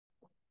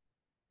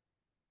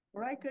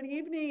right, good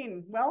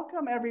evening.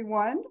 Welcome,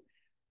 everyone.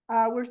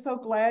 We're so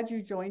glad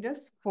you joined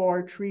us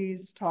for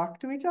Trees Talk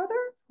to Each Other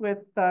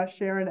with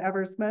Sharon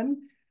Eversman.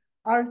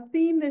 Our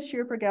theme this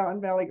year for Gallatin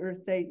Valley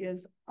Earth Day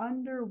is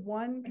Under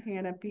One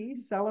Canopy,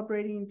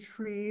 celebrating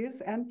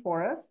trees and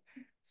forests.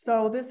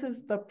 So this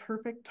is the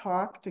perfect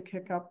talk to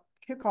kick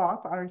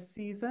off our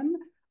season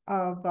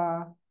of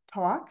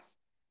talks.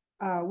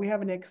 We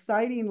have an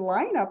exciting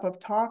lineup of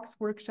talks,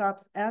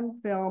 workshops,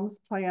 and films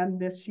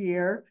planned this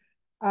year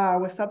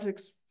with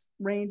subjects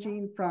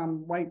ranging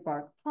from white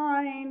bark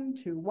pine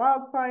to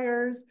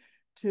wildfires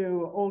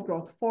to old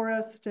growth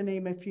forests, to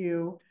name a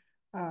few.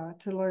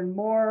 To learn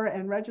more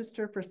and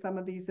register for some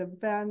of these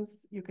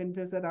events, you can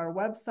visit our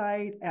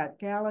website at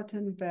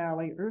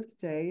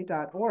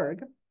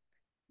gallatinvalleyearthday.org.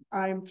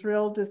 I'm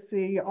thrilled to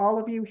see all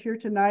of you here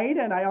tonight,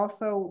 and I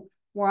also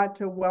want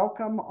to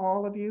welcome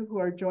all of you who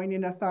are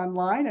joining us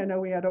online. I know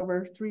we had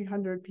over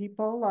 300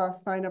 people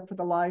sign up for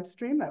the live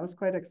stream. That was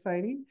quite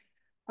exciting.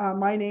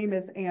 My name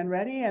is Ann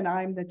Reddy, and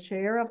I'm the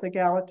chair of the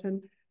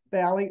Gallatin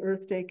Valley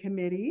Earth Day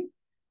Committee.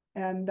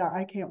 And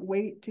I can't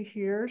wait to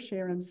hear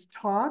Sharon's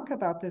talk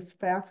about this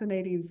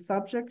fascinating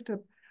subject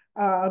of,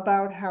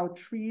 about how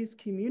trees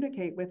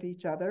communicate with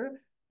each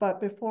other.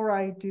 But before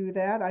I do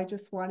that, I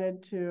just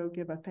wanted to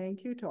give a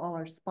thank you to all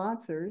our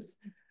sponsors.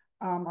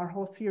 Our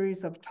whole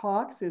series of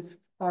talks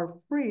are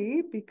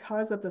free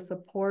because of the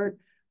support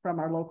from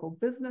our local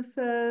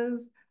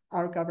businesses,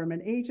 our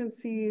government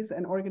agencies,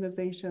 and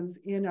organizations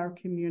in our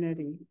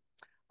community.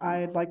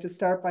 I'd like to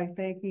start by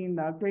thanking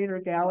the Greater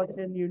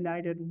Gallatin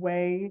United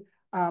Way,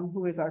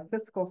 who is our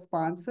fiscal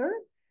sponsor,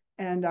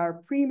 and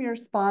our premier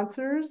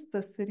sponsors,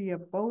 the City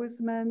of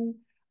Bozeman,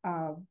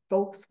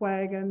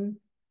 Volkswagen.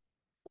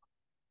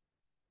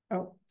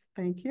 Oh,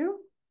 thank you.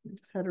 I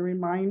just had a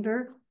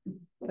reminder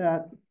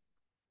that,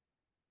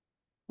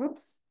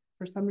 whoops,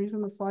 for some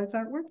reason the slides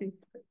aren't working.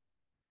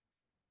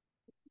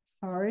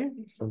 Sorry.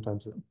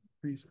 Sometimes it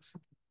freezes.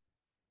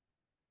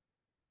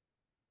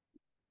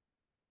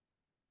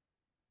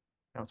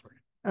 Now it's working.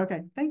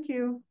 Okay, thank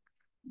you.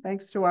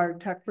 Thanks to our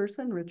tech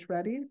person, Rich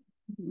Reddy.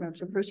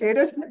 Much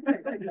appreciated.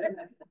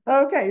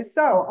 Okay,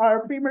 so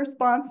our premier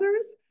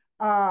sponsors,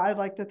 I'd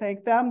like to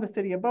thank them, the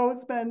City of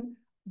Bozeman,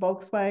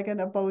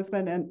 Volkswagen of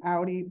Bozeman, and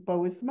Audi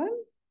Bozeman.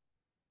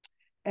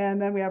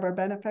 And then we have our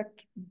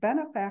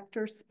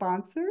benefactor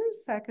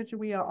sponsors,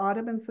 Sacagawea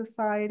Audubon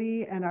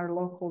Society, and our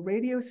local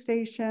radio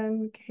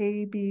station,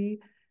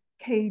 KGVM,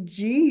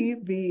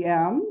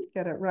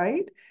 get it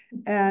right,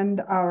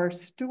 and our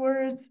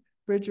stewards,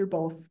 Bridger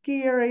Bowl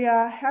Ski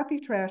Area, Happy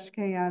Trash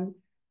Can,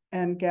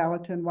 and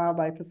Gallatin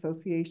Wildlife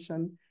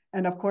Association.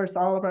 And of course,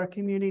 all of our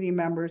community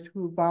members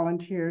who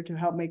volunteer to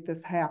help make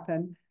this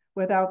happen.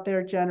 Without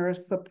their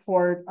generous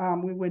support,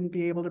 we wouldn't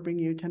be able to bring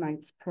you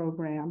tonight's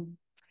program.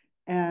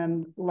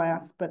 And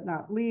last but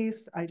not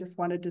least, I just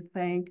wanted to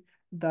thank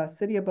the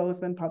City of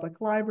Bozeman Public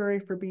Library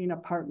for being a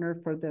partner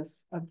for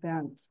this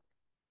event.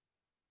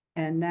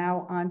 And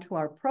now on to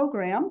our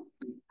program.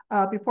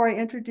 Before I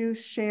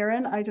introduce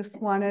Sharon, I just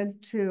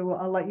wanted to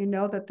let you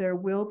know that there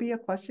will be a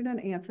question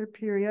and answer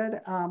period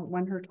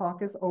when her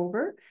talk is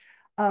over.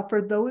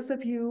 For those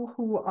of you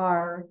who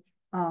are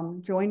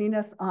joining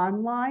us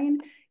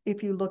online,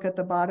 if you look at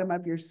the bottom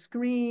of your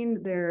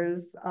screen,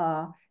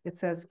 it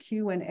says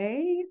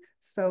Q&A.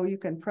 So you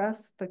can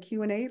press the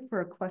Q&A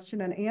for a question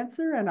and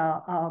answer, and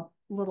a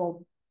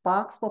little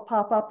box will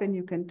pop up and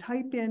you can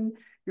type in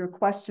your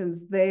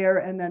questions there,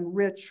 and then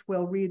Rich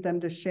will read them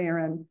to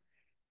Sharon.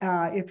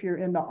 If you're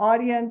in the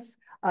audience,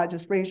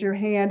 just raise your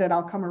hand and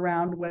I'll come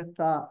around with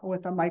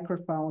a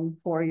microphone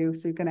for you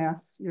so you can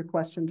ask your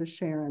question to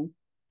Sharon.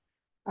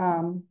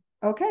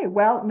 Okay,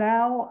 well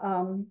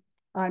now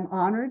I'm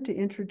honored to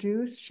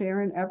introduce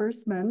Sharon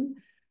Eversman.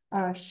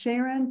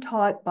 Sharon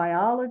taught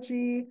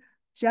biology,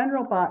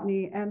 general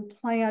botany, and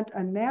plant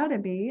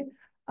anatomy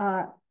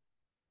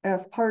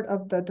as part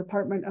of the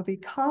Department of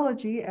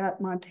Ecology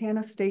at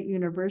Montana State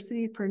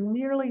University for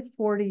nearly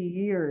 40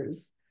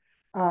 years.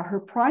 Her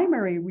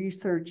primary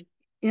research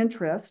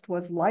interest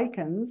was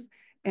lichens,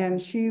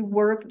 and she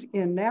worked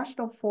in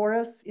national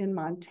forests in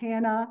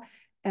Montana,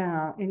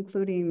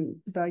 including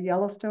the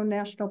Yellowstone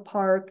National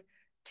Park,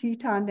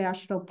 Teton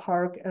National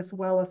Park, as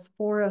well as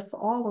forests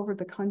all over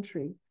the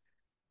country.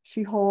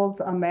 She holds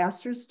a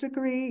master's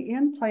degree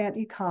in plant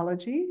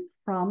ecology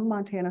from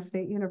Montana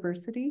State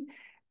University,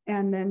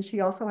 and then she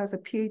also has a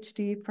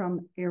Ph.D.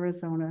 from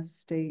Arizona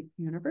State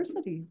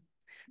University.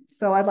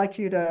 So I'd like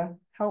you to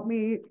help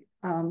me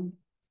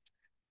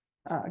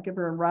give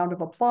her a round of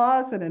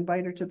applause and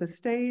invite her to the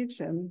stage.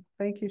 And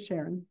thank you,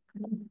 Sharon.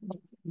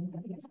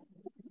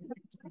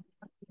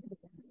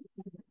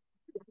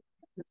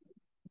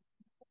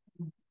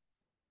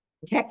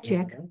 Tech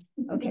check.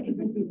 Okay.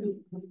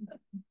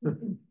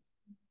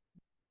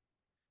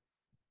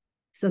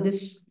 So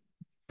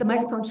the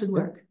microphone should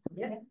work.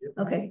 Yeah.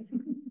 Okay.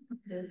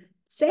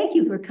 Thank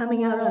you for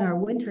coming out on our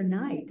winter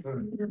night.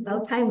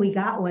 About time we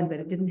got one, but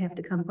it didn't have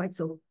to come quite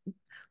so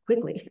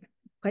quickly,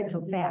 quite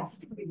so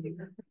fast.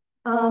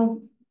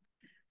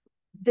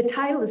 the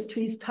title is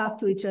Trees Talk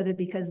to Each Other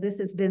because this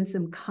has been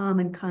some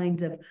common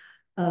kinds of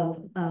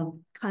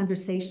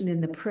conversation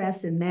in the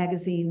press and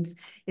magazines.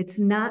 It's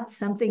not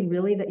something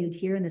really that you'd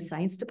hear in a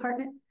science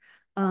department,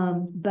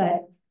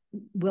 but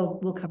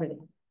we'll cover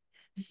that.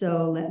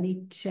 So let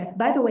me check.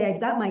 By the way,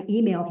 I've got my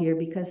email here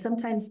because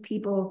sometimes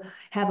people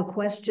have a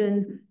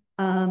question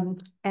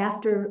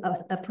after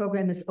a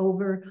program is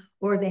over,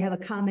 or they have a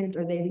comment,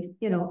 or they,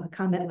 a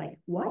comment like,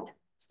 what?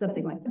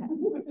 Something like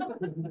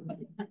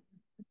that.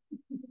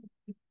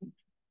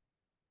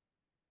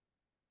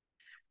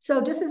 So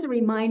just as a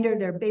reminder,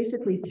 there are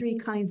basically 3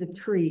 kinds of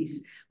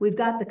trees. We've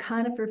got the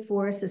conifer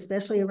forest,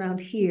 especially around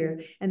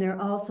here, and there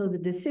are also the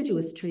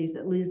deciduous trees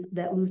that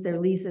lose their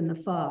leaves in the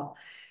fall.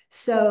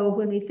 So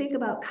when we think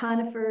about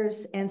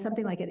conifers and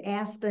something like an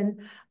aspen,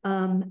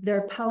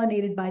 they're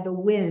pollinated by the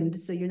wind,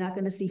 so you're not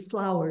going to see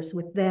flowers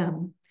with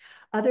them.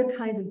 Other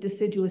kinds of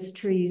deciduous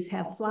trees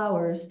have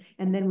flowers,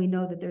 and then we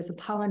know that there's a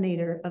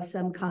pollinator of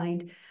some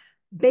kind.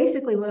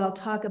 Basically, what I'll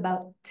talk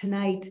about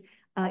tonight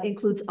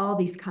includes all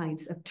these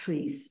kinds of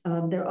trees.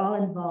 They're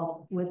all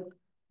involved with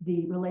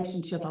the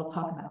relationship I'll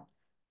talk about.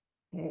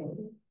 Okay.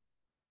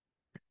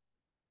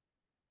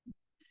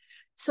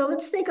 So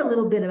let's think a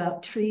little bit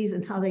about trees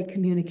and how they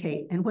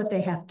communicate and what they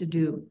have to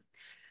do.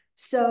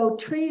 So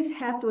trees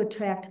have to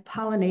attract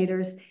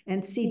pollinators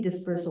and seed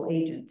dispersal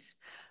agents.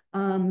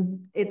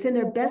 It's in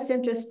their best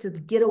interest to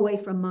get away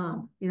from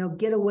mom,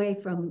 get away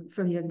from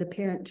the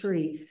parent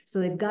tree. So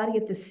they've got to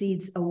get the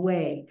seeds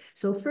away.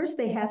 So first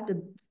they have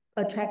to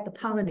attract the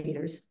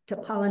pollinators to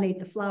pollinate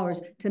the flowers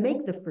to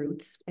make the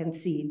fruits and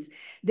seeds.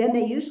 Then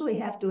they usually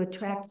have to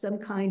attract some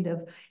kind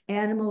of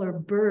animal or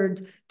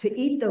bird to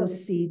eat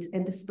those seeds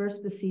and disperse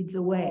the seeds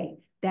away.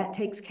 That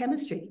takes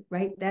chemistry,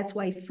 right? That's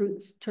why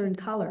fruits turn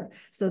color.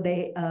 So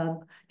they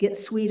get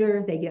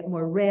sweeter, they get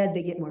more red,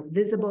 they get more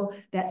visible.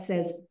 That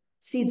says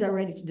seeds are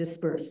ready to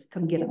disperse.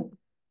 Come get them.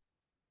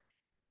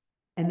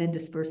 And then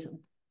disperse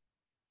them.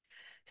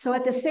 So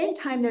at the same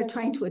time they're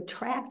trying to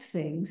attract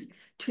things,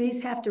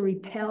 trees have to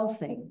repel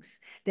things.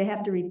 They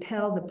have to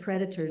repel the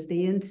predators,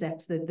 the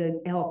insects, the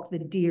elk, the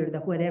deer, the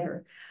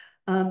whatever.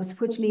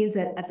 Which means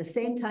that at the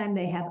same time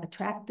they have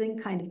attracting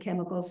kind of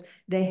chemicals,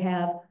 they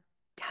have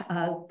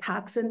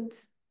toxic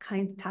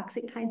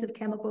kinds of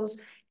chemicals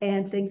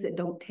and things that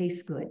don't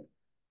taste good.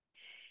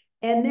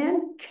 And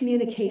then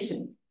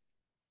communication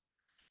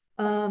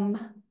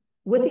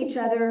with each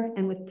other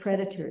and with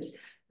predators.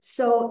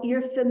 So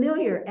you're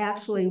familiar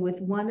actually with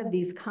one of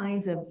these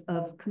kinds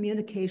of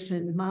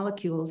communication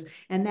molecules,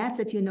 and that's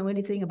if you know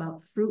anything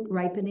about fruit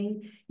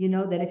ripening. You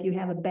know that if you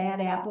have a bad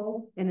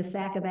apple in a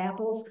sack of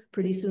apples,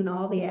 pretty soon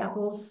all the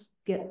apples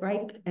get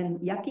ripe and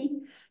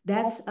yucky.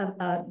 That's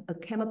a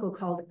chemical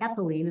called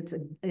ethylene.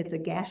 It's a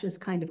gaseous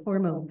kind of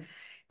hormone,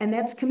 and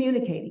that's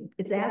communicating.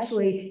 It's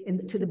actually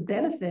to the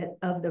benefit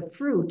of the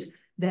fruit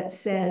that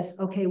says,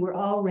 okay, we're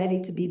all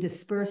ready to be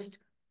dispersed.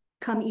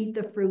 Come eat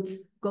the fruits,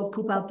 go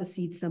poop out the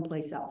seeds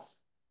someplace else.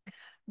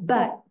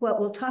 But what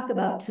we'll talk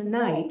about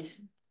tonight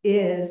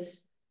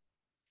is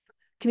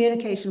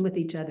communication with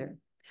each other.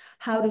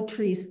 How do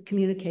trees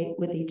communicate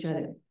with each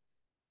other?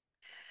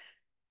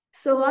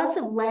 So lots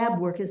of lab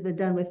work has been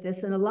done with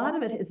this, and a lot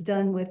of it is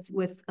done with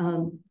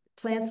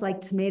plants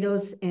like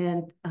tomatoes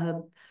and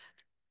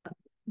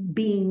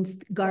beans,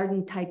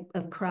 garden type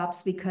of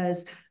crops,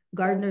 because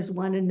gardeners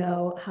want to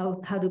know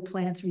how do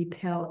plants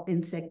repel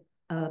insect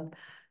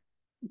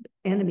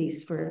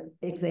enemies, for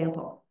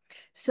example.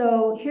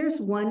 So here's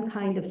one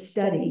kind of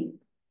study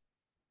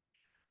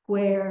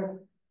where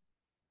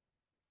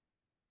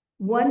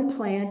one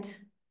plant,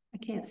 I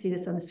can't see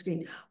this on the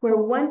screen, where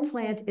one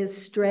plant is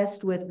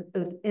stressed with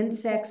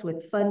insects,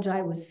 with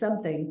fungi, with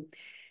something,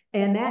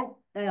 and that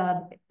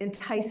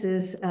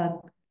entices a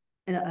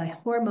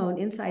hormone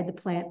inside the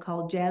plant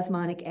called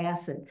jasmonic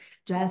acid.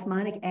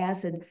 Jasmonic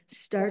acid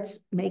starts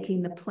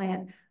making the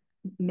plant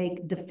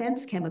make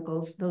defense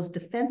chemicals. Those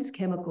defense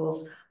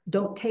chemicals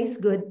don't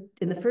taste good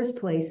in the first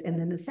place, and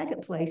in the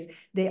second place,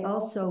 they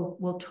also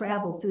will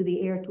travel through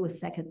the air to a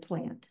second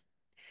plant.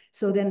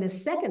 So then the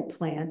second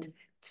plant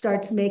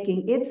starts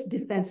making its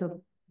defensive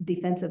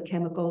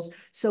chemicals,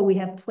 so we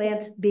have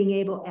plants being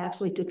able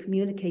actually to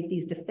communicate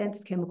these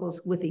defense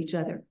chemicals with each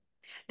other.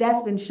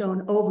 That's been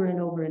shown over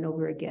and over and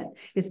over again.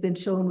 It's been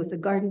shown with the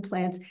garden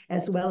plants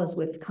as well as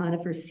with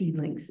conifer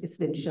seedlings. It's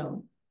been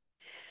shown.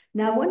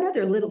 Now, one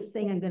other little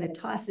thing I'm going to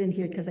toss in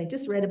here, because I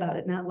just read about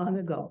it not long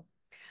ago,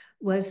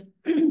 was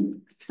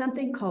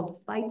something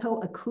called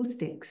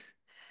phytoacoustics,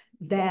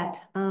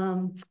 that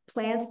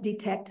plants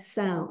detect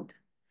sound.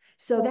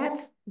 So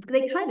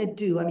they kind of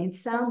do. I mean,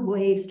 sound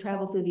waves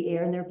travel through the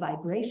air and they're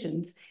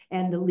vibrations,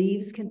 and the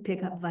leaves can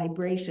pick up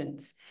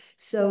vibrations.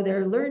 So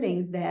they're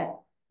learning that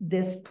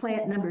this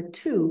plant number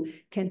 2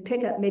 can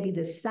pick up maybe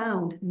the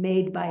sound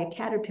made by a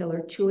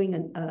caterpillar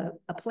chewing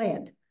a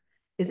plant.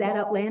 Is that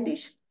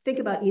outlandish? Think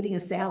about eating a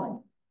salad.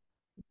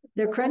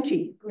 They're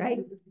crunchy, right?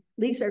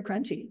 Leaves are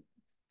crunchy.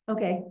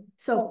 Okay,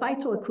 so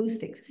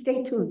phytoacoustics,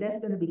 stay tuned. That's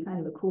going to be kind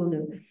of a cool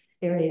new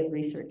area of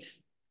research.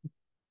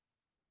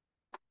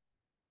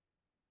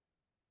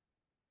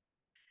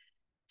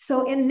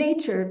 So in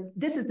nature,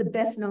 this is the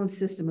best known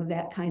system of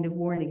that kind of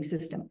warning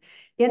system.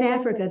 In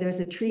Africa,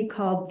 there's a tree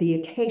called the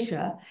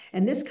acacia,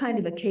 and this kind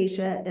of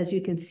acacia, as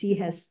you can see,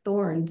 has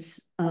thorns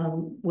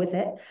with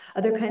it.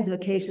 Other kinds of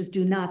acacias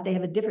do not. They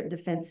have a different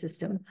defense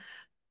system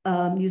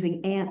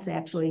using ants,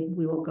 actually.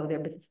 We won't go there,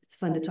 but it's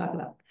fun to talk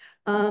about.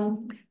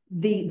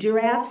 The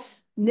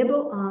giraffes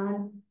nibble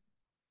on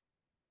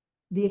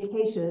the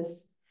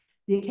acacias.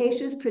 The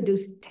acacias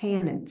produce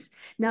tannins.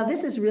 Now,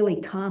 this is really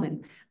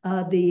common.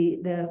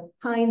 The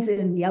pines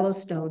in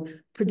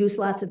Yellowstone produce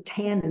lots of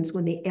tannins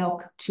when the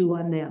elk chew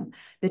on them.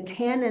 The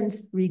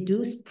tannins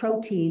reduce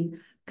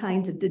protein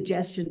kinds of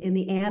digestion in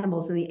the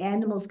animals, and the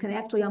animals can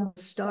actually almost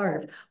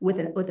starve with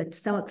a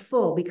stomach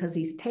full because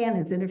these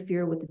tannins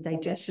interfere with the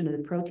digestion of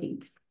the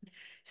proteins.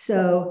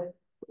 So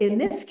in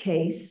this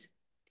case,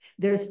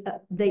 there's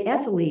the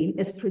ethylene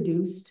is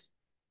produced,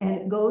 and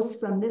it goes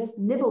from this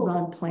nibbled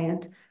on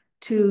plant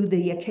to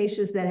the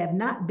acacias that have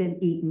not been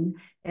eaten,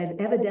 and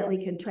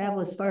evidently can travel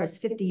as far as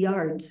 50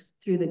 yards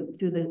through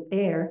the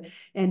air,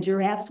 and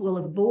giraffes will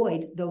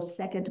avoid those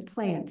second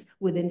plants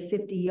within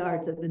 50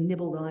 yards of the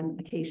nibbled on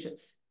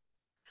acacias.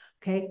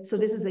 Okay, so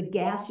this is a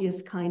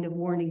gaseous kind of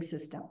warning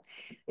system.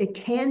 It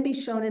can be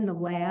shown in the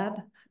lab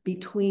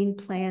between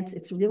plants.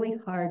 It's really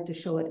hard to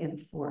show it in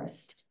a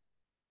forest.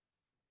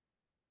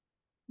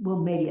 Well,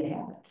 maybe it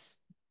happens.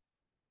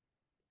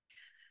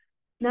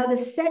 Now, the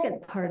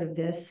second part of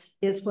this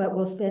is what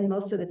we'll spend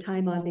most of the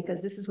time on,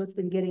 because this is what's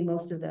been getting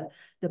most of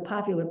the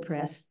popular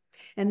press,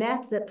 and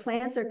that's that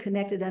plants are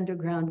connected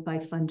underground by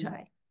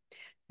fungi.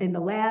 In the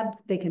lab,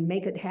 they can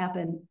make it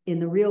happen. In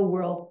the real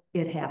world,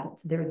 it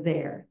happens. They're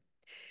there.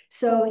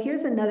 So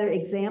here's another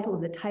example of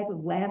the type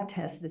of lab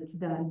test that's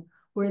done,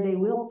 where they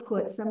will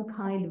put some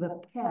kind of a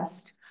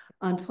pest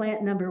on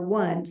plant number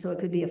one. So it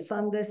could be a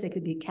fungus, it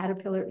could be a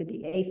caterpillar, it could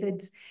be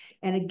aphids.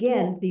 And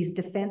again, these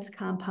defense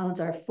compounds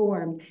are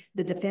formed.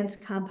 The defense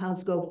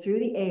compounds go through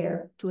the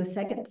air to a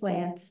second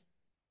plant.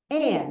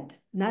 And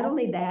not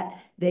only that,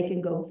 they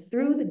can go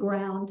through the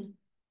ground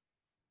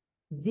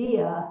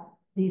via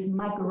these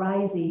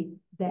mycorrhizae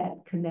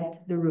that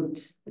connect the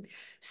roots.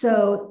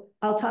 So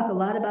I'll talk a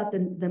lot about the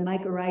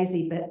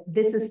mycorrhizae, but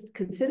this is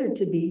considered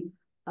to be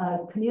a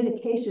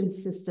communication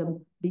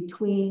system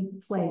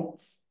between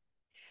plants.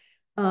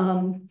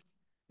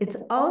 It's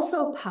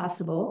also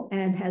possible,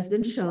 and has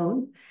been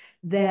shown,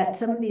 that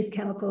some of these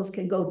chemicals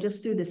can go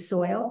just through the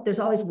soil. There's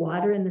always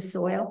water in the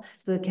soil,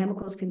 so the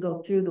chemicals can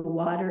go through the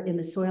water in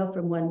the soil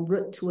from one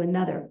root to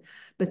another.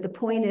 But the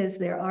point is,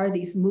 there are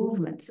these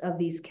movements of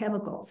these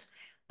chemicals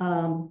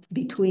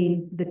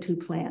between the two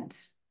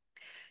plants.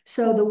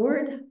 So the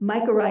word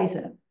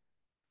mycorrhiza,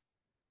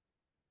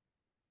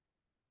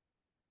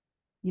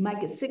 you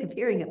might get sick of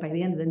hearing it by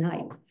the end of the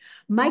night.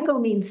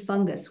 Myco means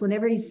fungus.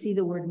 Whenever you see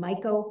the word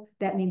myco,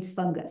 that means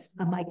fungus.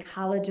 A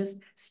mycologist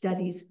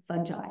studies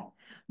fungi.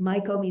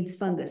 Myco means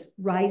fungus.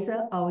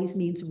 Rhiza always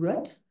means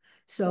root.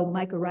 So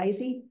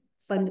mycorrhizae,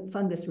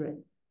 fungus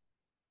root.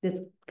 This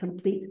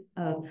complete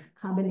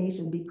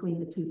combination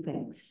between the two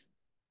things.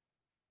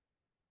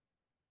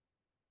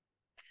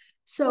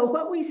 So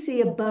what we see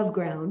above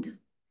ground,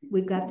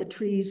 we've got the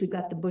trees, we've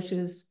got the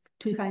bushes,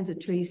 two kinds of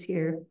trees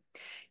here,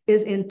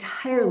 is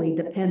entirely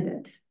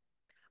dependent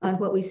on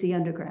what we see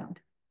underground.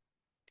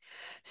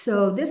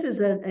 So this is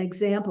an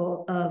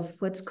example of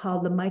what's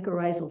called the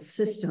mycorrhizal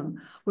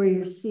system, where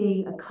you're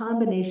seeing a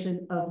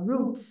combination of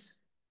roots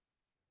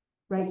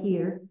right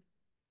here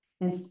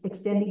and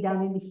extending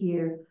down into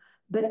here,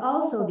 but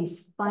also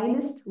these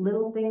finest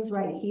little things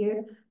right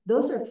here,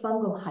 those are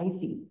fungal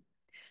hyphae.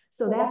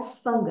 So that's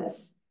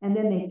fungus. And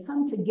then they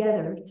come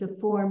together to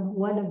form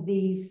one of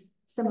these,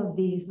 some of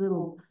these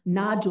little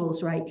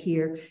nodules right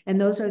here. And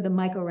those are the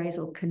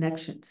mycorrhizal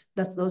connections.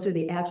 Those are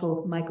the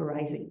actual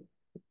mycorrhizae.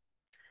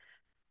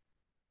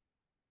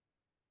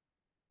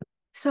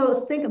 So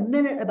let's think a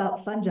minute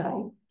about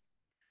fungi.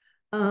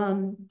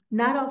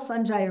 Not all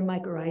fungi are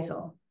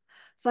mycorrhizal.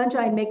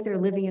 Fungi make their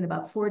living in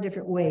about 4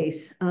 different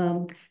ways.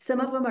 Some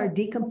of them are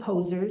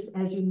decomposers,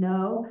 as you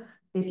know.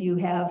 If you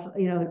have,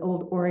 an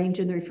old orange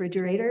in the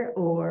refrigerator,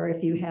 or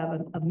if you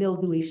have a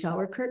mildewy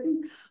shower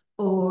curtain,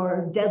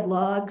 or dead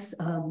logs,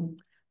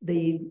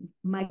 the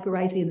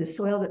mycorrhizae in the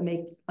soil that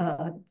make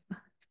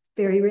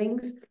fairy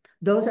rings,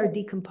 those are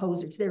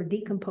decomposers. They're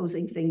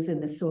decomposing things in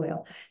the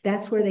soil.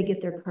 That's where they get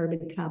their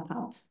carbon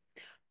compounds.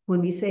 When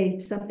we say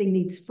something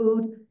needs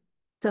food,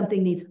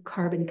 something needs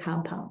carbon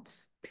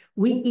compounds.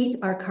 We eat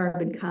our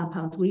carbon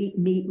compounds. We eat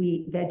meat, we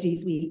eat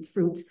veggies, we eat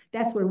fruits.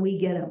 That's where we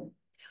get them.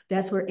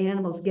 That's where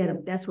animals get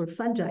them. That's where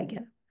fungi get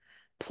them.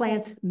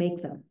 Plants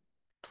make them.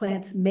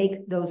 Plants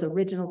make those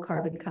original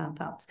carbon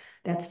compounds.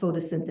 That's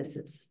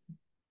photosynthesis.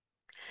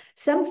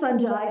 Some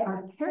fungi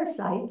are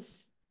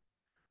parasites,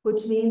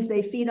 which means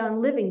they feed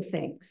on living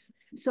things.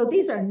 So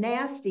these are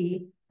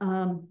nasty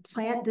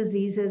plant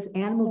diseases,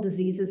 animal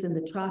diseases in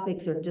the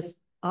tropics are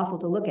just awful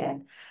to look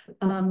at.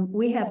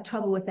 We have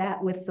trouble with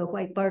that with the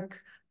white bark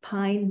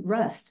pine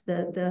rust,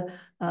 the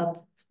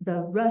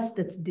rust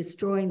that's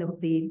destroying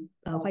the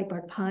white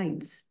bark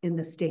pines in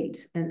the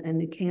States and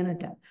in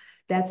Canada.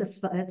 That's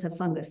a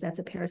fungus, that's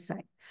a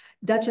parasite.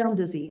 Dutch elm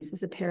disease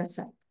is a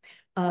parasite.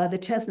 The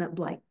chestnut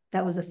blight,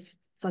 that was a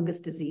fungus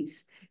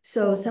disease.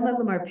 So some of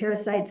them are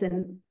parasites,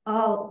 and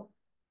lots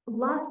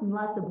and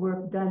lots of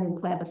work done in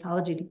plant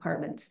pathology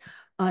departments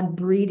on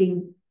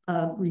breeding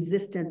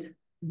resistant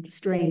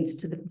strains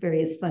to the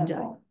various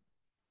fungi.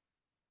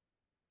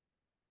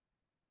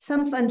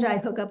 Some fungi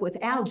hook up with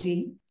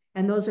algae,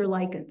 and those are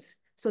lichens.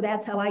 So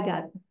that's how I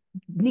got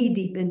knee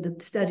deep into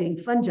studying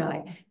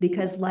fungi,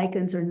 because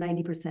lichens are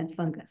 90%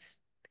 fungus.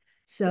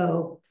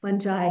 So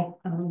fungi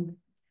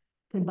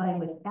combine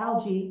with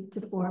algae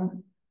to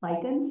form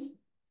lichens.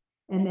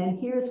 And then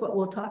here's what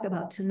we'll talk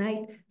about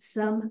tonight.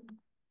 Some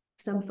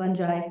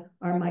fungi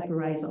are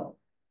mycorrhizal.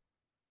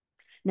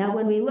 Now,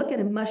 when we look at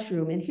a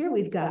mushroom, and here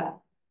we've got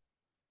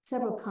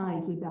several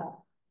kinds. We've got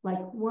like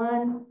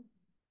 1,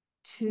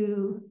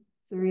 2,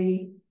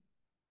 3,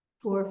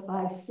 4,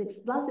 5, 6,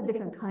 lots of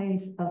different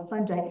kinds of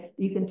fungi.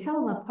 You can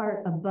tell them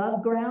apart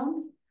above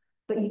ground,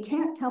 but you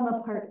can't tell them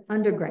apart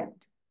underground.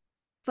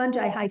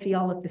 Fungi hyphae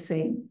all look the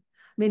same.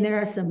 I mean,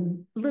 there are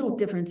some little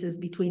differences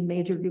between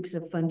major groups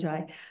of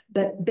fungi,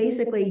 but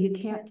basically you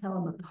can't tell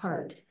them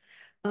apart.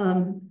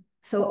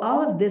 So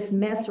all of this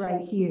mess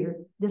right here,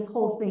 this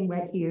whole thing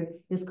right here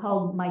is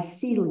called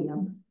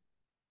mycelium.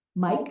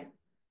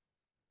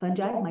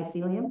 Fungi,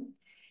 mycelium.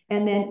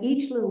 And then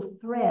each little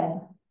thread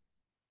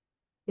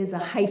is a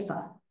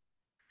hypha.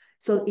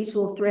 So each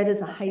little thread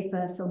is a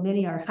hypha. So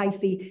many are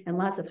hyphae, and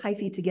lots of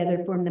hyphae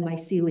together form the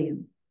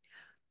mycelium.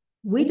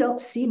 We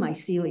don't see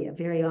mycelia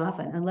very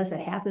often unless it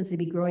happens to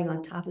be growing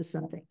on top of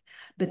something.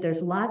 But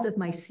there's lots of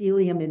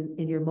mycelium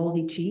in your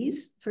moldy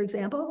cheese, for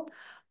example,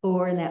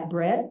 or in that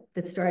bread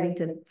that's starting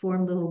to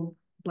form little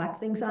black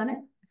things on it.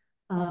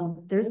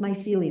 There's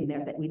mycelium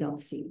there that we don't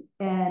see.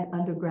 And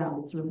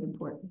underground, it's really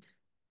important.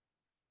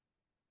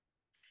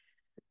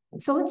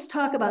 So let's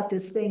talk about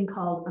this thing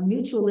called a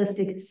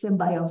mutualistic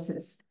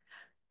symbiosis,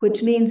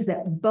 which means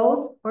that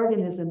both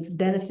organisms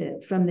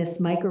benefit from this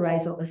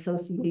mycorrhizal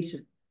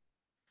association.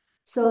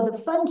 So the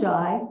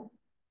fungi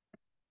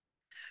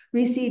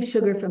receive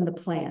sugar from the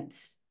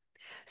plants.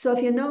 So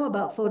if you know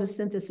about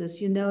photosynthesis,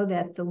 you know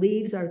that the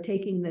leaves are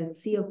taking the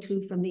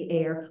CO2 from the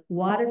air,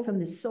 water from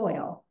the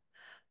soil,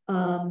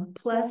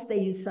 plus they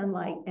use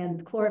sunlight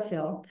and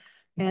chlorophyll,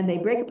 and they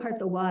break apart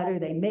the water,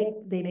 they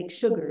make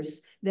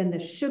sugars. Then the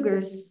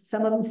sugars,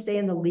 some of them stay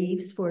in the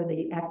leaves for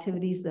the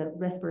activities, the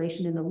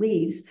respiration in the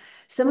leaves.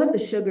 Some of the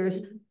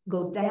sugars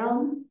go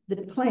down the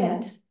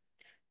plant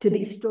to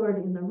be stored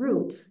in the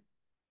root.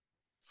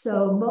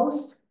 So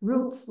most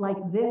roots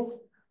like this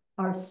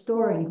are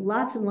storing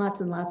lots and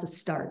lots and lots of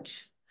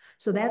starch.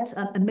 So that's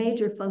a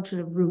major function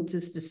of roots,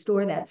 is to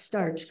store that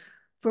starch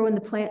for when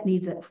the plant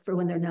needs it, for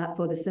when they're not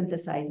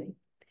photosynthesizing.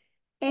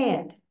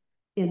 And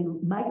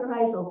in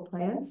mycorrhizal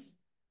plants,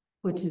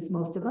 which is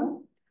most of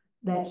them,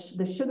 that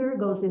the sugar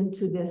goes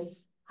into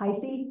this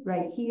hyphae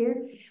right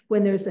here.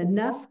 When there's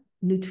enough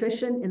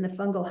nutrition in the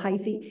fungal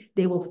hyphae,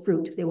 they will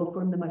fruit, they will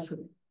form the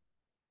mushroom.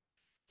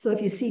 So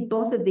if you see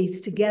both of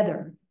these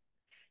together,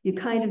 you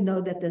kind of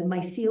know that the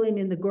mycelium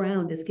in the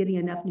ground is getting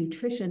enough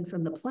nutrition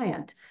from the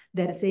plant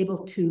that it's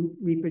able to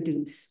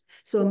reproduce.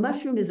 So a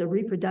mushroom is a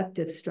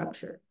reproductive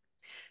structure.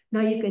 Now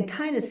you can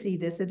kind of see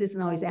this, it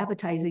isn't always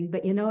appetizing,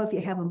 but you know, if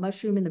you have a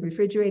mushroom in the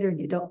refrigerator and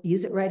you don't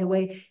use it right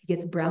away, it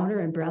gets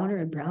browner and browner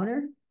and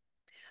browner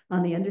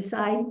on the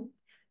underside.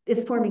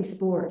 It's forming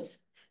spores.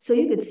 So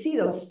you could see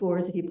those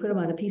spores if you put them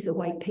on a piece of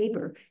white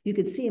paper, you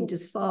could see them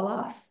just fall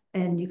off,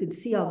 and you could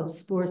see all those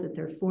spores that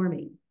they're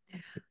forming.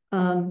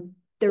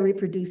 They're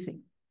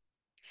reproducing.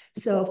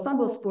 So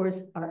fungal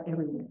spores are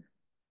everywhere.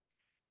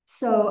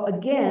 So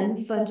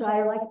again, fungi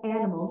are like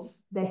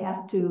animals. They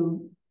have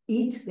to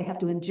eat, they have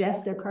to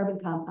ingest their carbon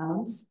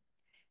compounds.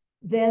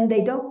 Then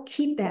they don't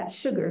keep that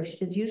sugar.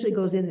 It usually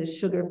goes in as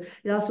sugar.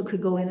 It also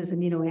could go in as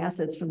amino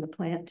acids from the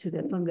plant to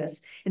the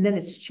fungus. And then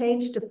it's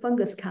changed to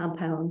fungus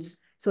compounds,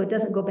 so it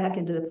doesn't go back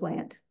into the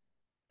plant.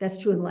 That's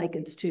true in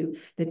lichens too.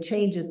 That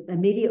changes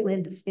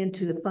immediately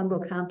into the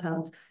fungal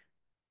compounds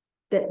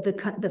that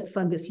the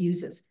fungus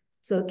uses.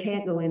 So it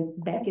can't go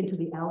back into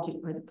the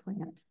algae or the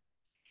plant.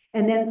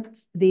 And then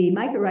the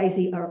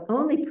mycorrhizae are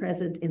only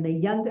present in the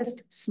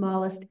youngest,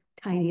 smallest,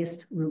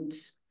 tiniest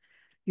roots.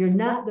 You're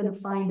not going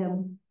to find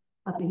them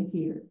up in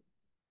here.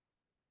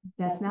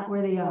 That's not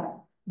where they are.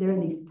 They're in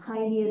these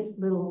tiniest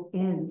little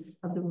ends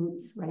of the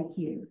roots right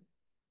here.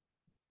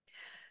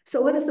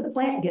 So what does the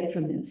plant get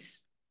from this?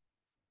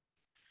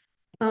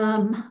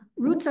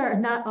 Roots are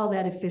not all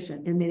that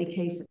efficient in many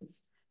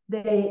cases.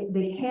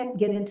 They can't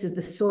get into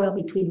the soil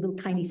between little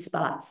tiny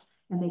spots,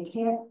 and they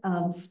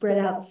can't spread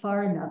out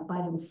far enough by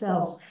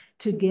themselves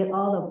to get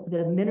all of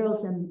the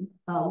minerals and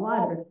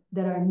water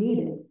that are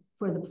needed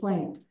for the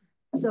plant.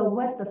 So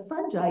what the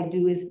fungi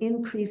do is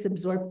increase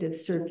absorptive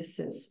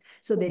surfaces.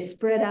 So they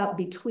spread out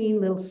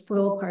between little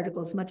soil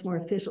particles much more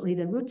efficiently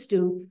than roots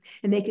do,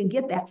 and they can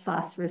get that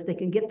phosphorus, they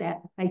can get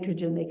that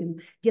nitrogen, they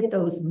can get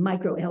those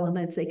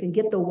microelements, they can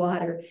get the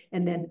water,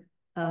 and then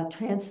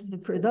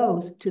transfer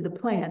those to the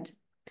plant.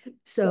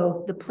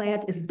 So the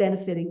plant is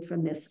benefiting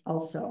from this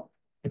also.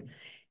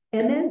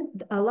 And then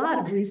a lot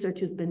of research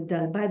has been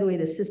done. By the way,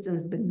 the system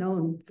has been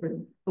known for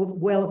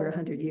well over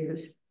 100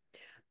 years.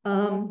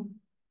 When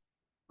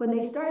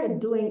they started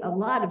doing a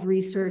lot of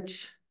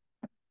research,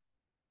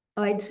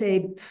 I'd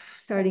say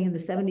starting in the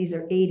 70s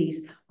or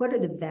 80s, what are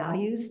the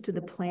values to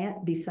the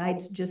plant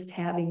besides just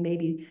having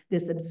maybe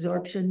this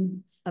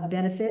absorption of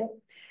benefit?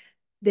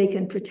 They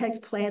can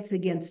protect plants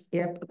against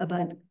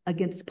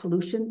against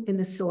pollution in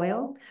the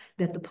soil,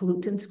 that the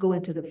pollutants go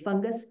into the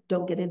fungus,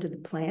 don't get into the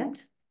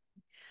plant.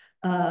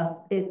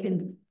 It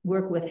can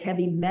work with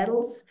heavy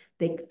metals.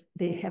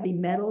 The heavy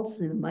metals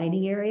in the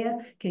mining area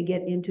can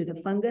get into the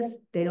fungus.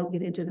 They don't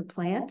get into the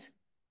plant.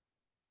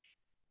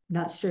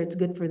 Not sure it's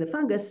good for the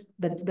fungus,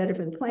 but it's better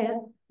for the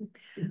plant.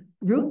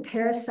 Root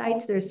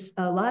parasites, there's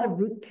a lot of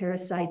root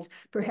parasites.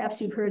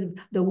 Perhaps you've heard of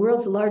the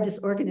world's largest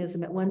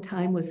organism at one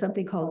time was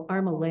something called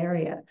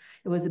armillaria.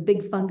 It was a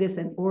big fungus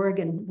in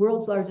Oregon,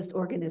 world's largest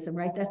organism,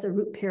 right? That's a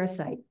root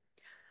parasite,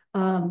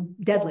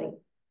 deadly.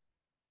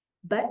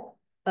 But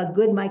a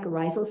good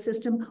mycorrhizal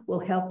system will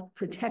help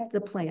protect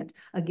the plant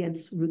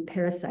against root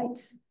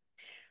parasites.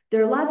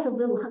 There are lots of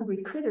little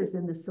hungry critters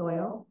in the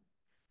soil,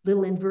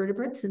 little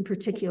invertebrates in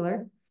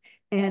particular,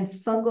 and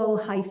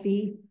fungal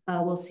hyphae,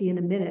 we'll see in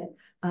a minute,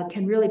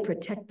 can really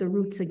protect the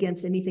roots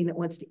against anything that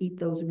wants to eat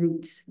those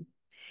roots.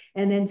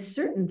 And then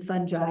certain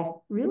fungi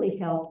really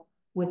help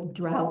with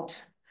drought,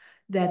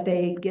 that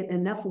they get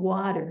enough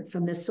water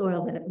from the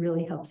soil that it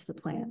really helps the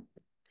plant.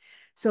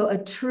 So a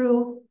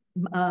true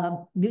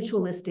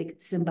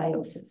mutualistic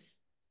symbiosis.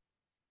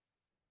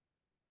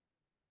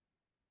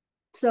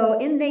 So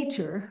in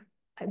nature,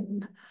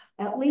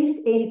 at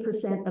least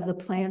 80% of the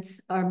plants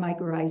are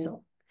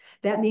mycorrhizal.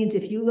 That means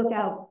if you look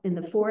out in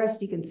the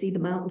forest, you can see the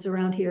mountains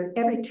around here.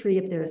 Every tree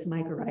up there is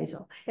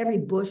mycorrhizal. Every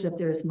bush up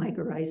there is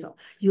mycorrhizal.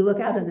 You look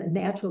out in a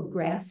natural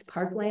grass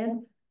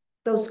parkland,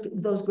 those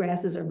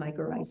grasses are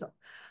mycorrhizal.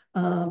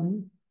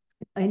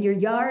 In your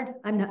yard,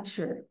 I'm not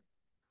sure.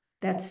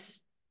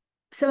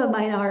 Some of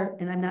mine are,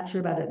 and I'm not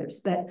sure about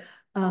others, but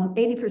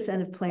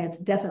 80% of plants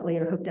definitely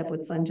are hooked up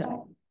with fungi.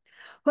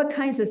 What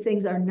kinds of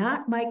things are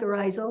not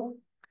mycorrhizal?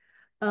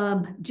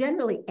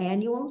 Generally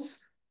annuals,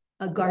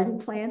 garden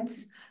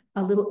plants,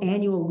 little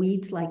annual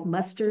weeds like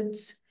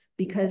mustards,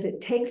 because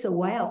it takes a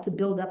while to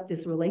build up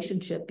this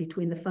relationship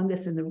between the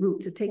fungus and the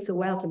roots. It takes a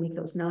while to make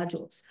those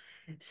nodules.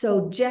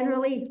 So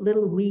generally,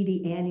 little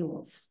weedy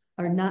annuals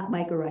are not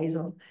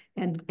mycorrhizal,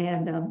 and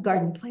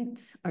garden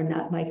plants are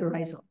not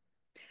mycorrhizal.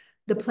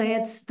 The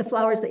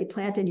flowers that you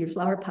plant in your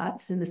flower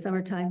pots in the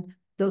summertime,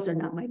 those are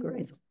not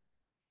mycorrhizal.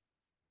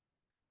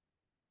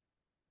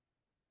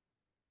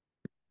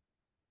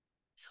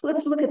 So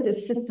let's look at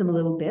this system a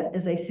little bit.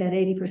 As I said,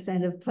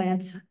 80% of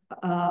plants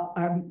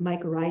are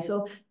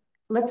mycorrhizal.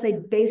 Let's say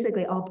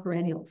basically all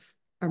perennials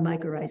are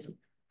mycorrhizal.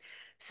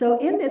 So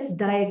in this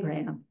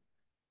diagram,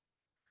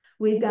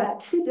 we've got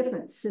two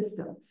different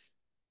systems.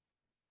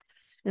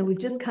 And we've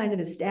just kind of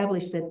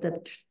established that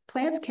the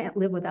plants can't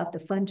live without the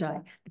fungi.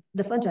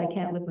 The fungi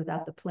can't live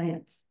without the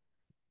plants.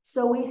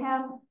 So we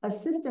have a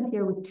system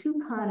here with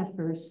two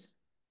conifers,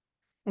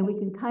 and we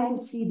can kind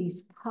of see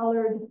these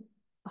colored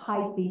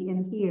hyphae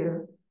in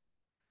here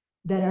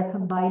that are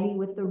combining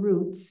with the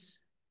roots.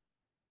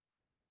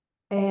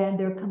 And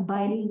they're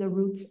combining the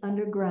roots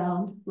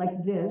underground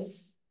like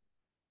this.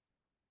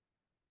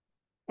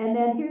 And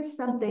then here's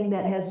something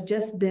that has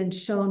just been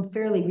shown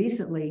fairly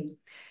recently.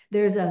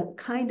 There's a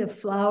kind of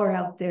flower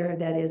out there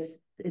that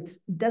it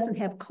doesn't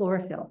have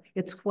chlorophyll.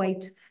 It's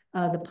white.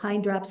 The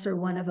pine drops are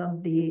one of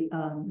them.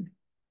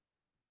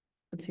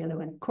 What's the other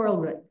one? Coral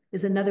root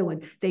is another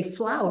one. They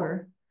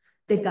flower,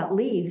 they've got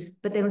leaves,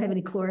 but they don't have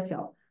any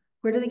chlorophyll.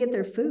 Where do they get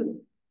their food?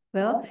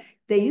 Well,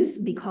 they used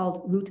to be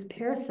called root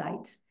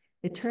parasites.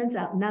 It turns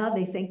out now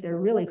they think they're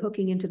really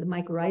hooking into the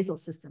mycorrhizal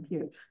system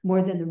here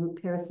more than the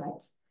root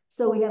parasites.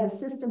 So we have a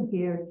system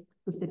here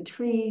with the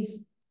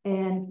trees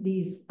and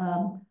these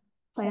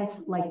plants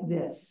like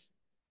this.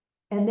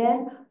 And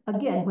then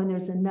again, when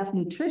there's enough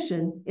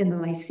nutrition in the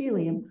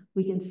mycelium,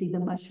 we can see the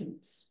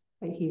mushrooms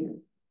right here.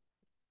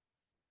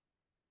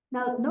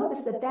 Now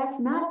notice that that's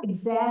not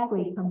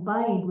exactly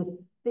combined with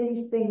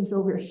these things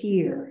over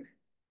here.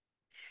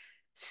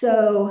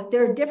 So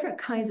there are different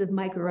kinds of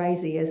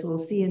mycorrhizae, as we'll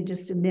see in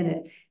just a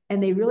minute,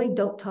 and they really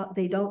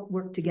don't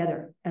work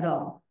together at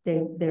all.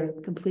 They're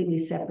completely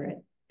separate.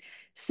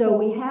 So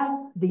we have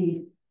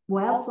the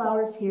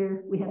wildflowers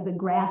here, we have the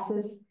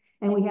grasses,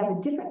 and we have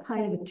a different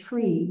kind of a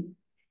tree.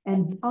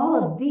 And all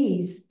of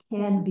these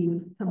can be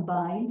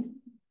combined,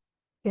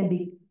 can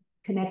be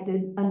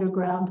connected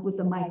underground with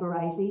the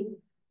mycorrhizae,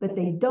 but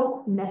they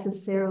don't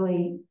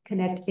necessarily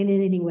connect in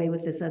any way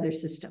with this other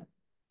system.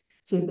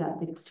 So we've got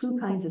these two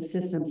kinds of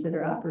systems that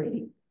are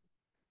operating.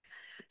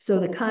 So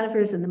the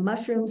conifers and the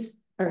mushrooms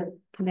are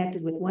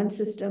connected with one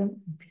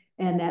system,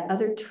 and that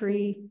other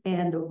tree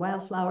and the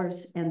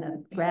wildflowers and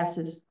the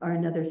grasses are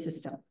another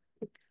system.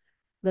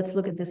 Let's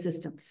look at the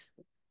systems.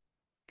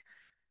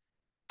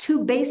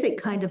 Two basic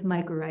kind of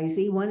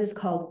mycorrhizae. One is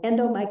called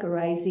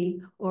endomycorrhizae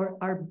or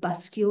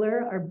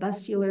arbuscular.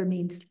 Arbuscular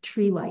means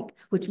tree-like,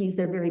 which means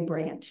they're very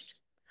branched.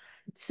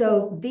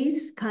 So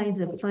these kinds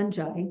of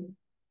fungi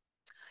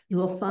you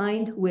will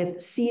find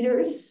with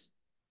cedars,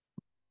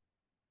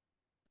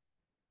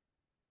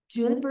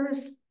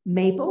 junipers,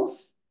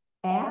 maples,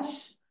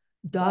 ash,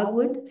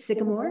 dogwood,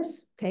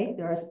 sycamores. Okay,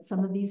 there are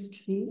some of these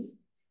trees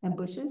and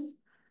bushes.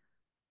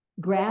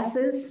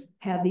 Grasses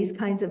have these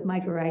kinds of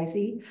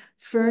mycorrhizae,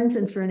 ferns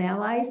and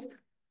fernalize.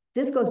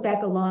 This goes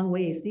back a long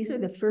ways. These are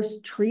the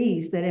first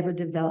trees that ever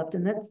developed,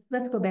 and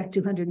let's go back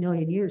 200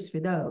 million years for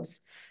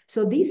those.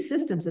 So these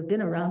systems have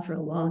been around for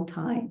a long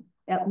time,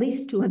 at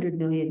least 200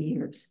 million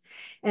years.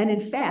 And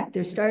in fact,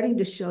 they're starting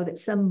to show that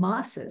some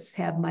mosses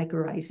have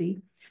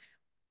mycorrhizae,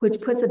 which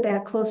puts it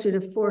back closer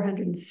to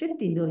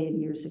 450 million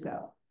years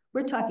ago.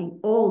 We're talking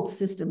old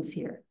systems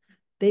here.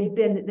 They've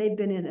been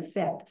in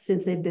effect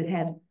since they've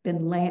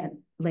been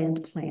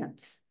land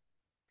plants.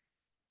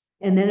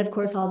 And then, of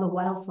course, all the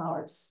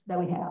wildflowers that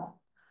we have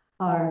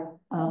are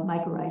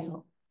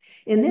mycorrhizal.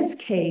 In this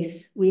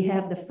case, we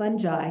have the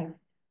fungi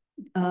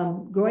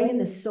growing in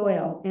the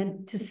soil.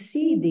 And to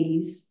see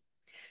these,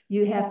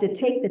 you have to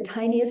take the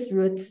tiniest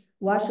roots,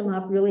 wash them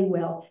off really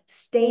well,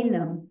 stain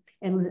them,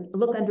 and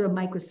look under a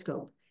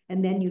microscope.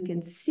 And then you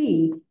can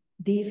see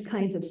these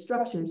kinds of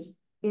structures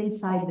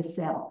inside the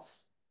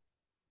cells.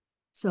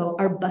 So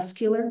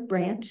arbuscular,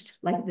 branched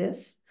like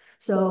this.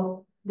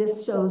 So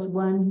this shows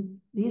one,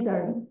 these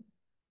are,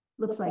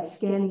 looks like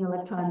scanning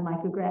electron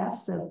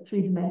micrographs of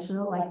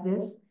three-dimensional like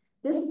this.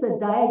 This is a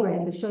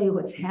diagram to show you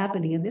what's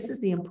happening, and this is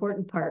the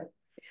important part.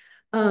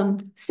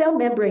 Cell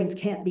membranes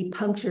can't be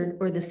punctured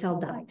or the cell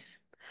dies.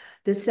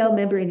 The cell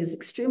membrane is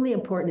extremely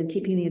important in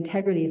keeping the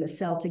integrity of a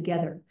cell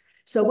together.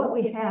 So what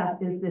we have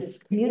is this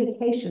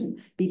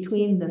communication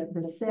between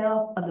the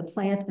cell of the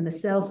plant and the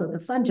cells of the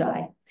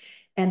fungi.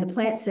 And the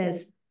plant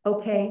says,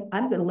 okay,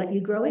 I'm going to let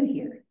you grow in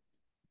here.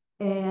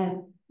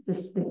 And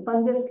the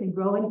fungus can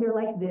grow in here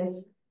like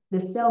this. The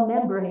cell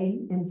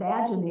membrane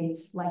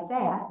invaginates like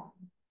that.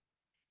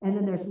 And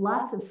then there's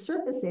lots of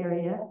surface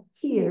area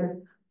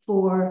here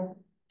for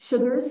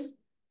sugars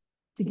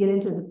to get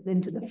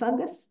into the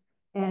fungus,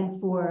 and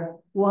for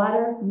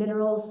water,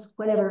 minerals,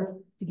 whatever,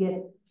 to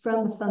get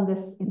from the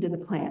fungus into the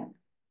plant.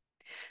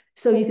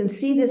 So you can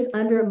see this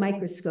under a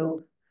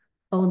microscope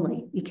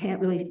only. You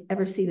can't really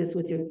ever see this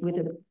with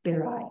a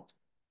bare eye.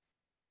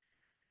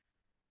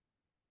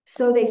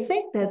 So they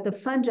think that the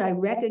fungi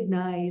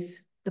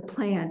recognize the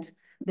plant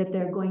that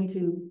they're going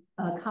to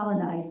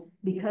colonize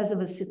because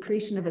of a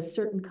secretion of a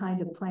certain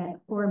kind of plant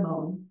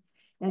hormone.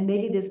 And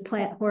maybe this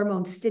plant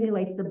hormone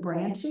stimulates the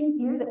branching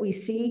here that we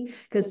see,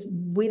 because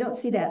we don't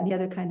see that in the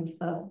other kind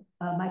of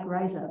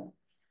mycorrhiza.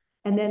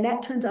 And then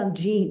that turns on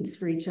genes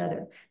for each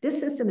other. This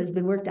system has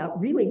been worked out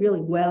really,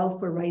 really well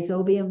for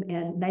rhizobium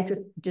and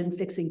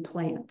nitrogen-fixing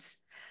plants.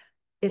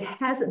 It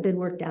hasn't been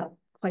worked out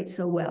quite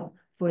so well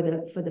for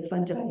the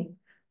fungi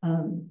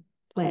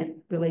plant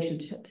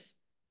relationships.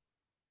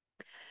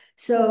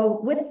 So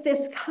with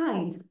this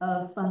kind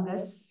of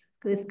fungus,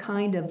 this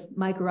kind of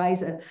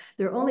mycorrhiza,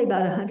 there are only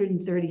about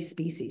 130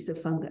 species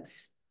of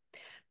fungus.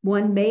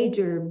 One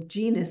major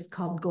genus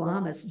called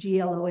Glomus,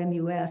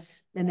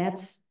 G-L-O-M-U-S, and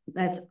that's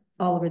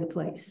all over the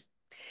place.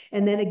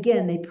 And then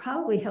again, they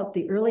probably helped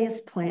the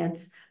earliest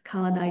plants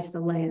colonize the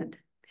land.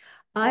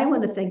 I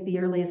want to think the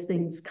earliest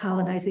things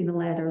colonizing the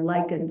land are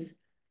lichens.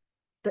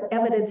 The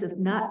evidence is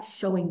not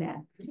showing that.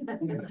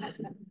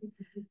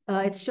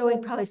 It's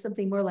showing probably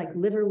something more like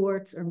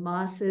liverworts or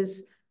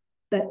mosses.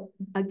 But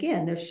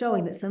again, they're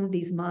showing that some of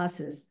these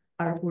mosses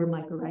were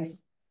mycorrhizal.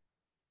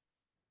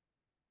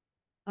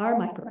 Are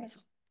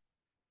mycorrhizal.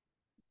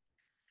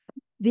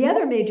 The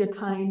other major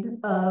kind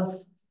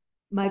of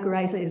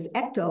mycorrhiza is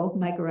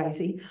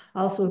ectomycorrhizae,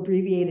 also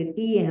abbreviated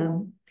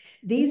EM.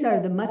 These are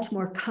the much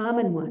more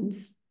common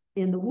ones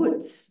in the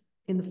woods,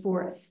 in the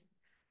forests.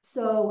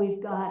 So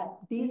we've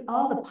got these,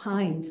 all the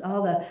pines,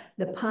 all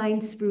the pine,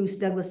 spruce,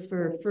 Douglas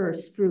fir,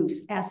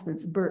 spruce,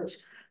 aspens, birch,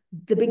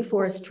 the big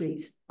forest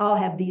trees all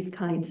have these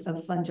kinds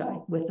of fungi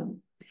with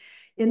them.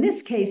 In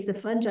this case, the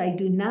fungi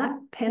do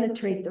not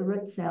penetrate the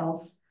root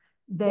cells.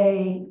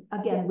 They,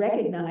 again,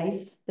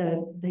 recognize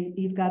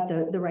you've got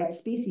the right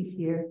species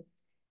here,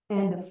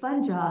 and the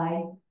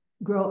fungi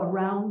grow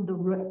around the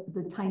root,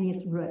 the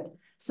tiniest root.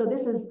 So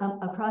this is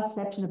a cross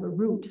section of a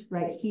root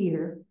right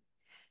here.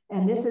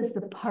 And this is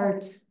the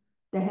part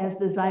that has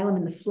the xylem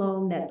and the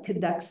phloem that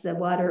conducts the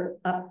water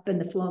up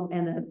and the phloem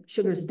and the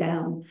sugars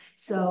down.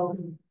 So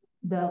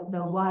the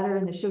water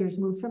and the sugars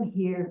move from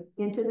here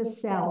into the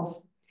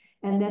cells,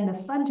 and then the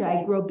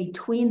fungi grow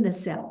between the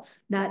cells,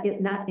 not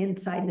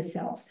inside the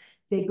cells.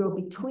 They grow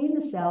between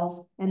the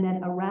cells and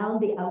then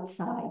around the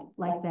outside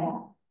like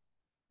that.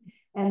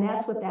 And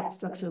that's what that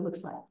structure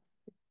looks like.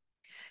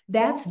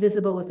 That's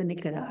visible with the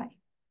naked eye.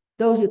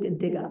 Those you can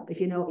dig up if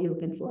you know what you're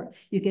looking for.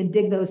 You can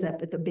dig those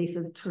up at the base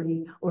of the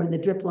tree or in the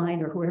drip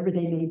line or wherever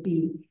they may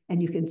be.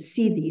 And you can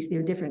see these.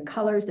 They're different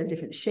colors, they're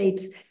different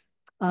shapes.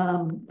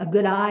 A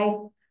good eye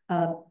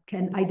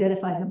can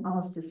identify them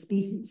almost as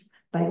species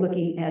by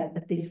looking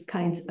at these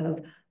kinds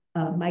of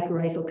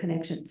mycorrhizal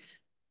connections.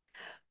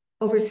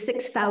 Over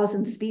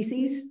 6,000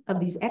 species of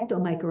these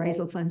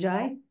ectomycorrhizal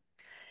fungi.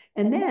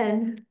 And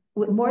then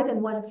with more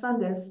than one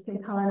fungus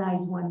can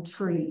colonize one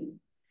tree.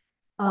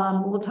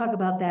 We'll talk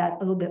about that a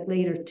little bit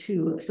later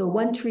too. So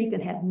one tree can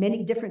have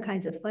many different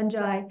kinds of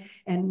fungi,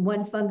 and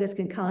one fungus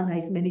can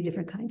colonize many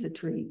different kinds of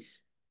trees.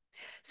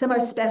 Some are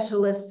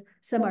specialists,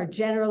 some are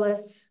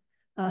generalists.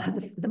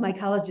 The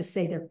mycologists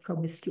say they're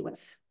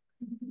promiscuous.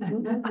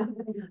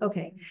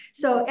 Okay,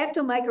 so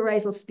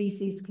ectomycorrhizal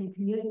species can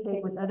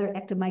communicate with other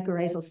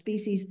ectomycorrhizal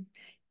species.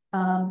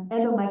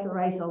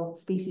 Endomycorrhizal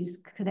species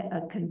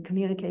can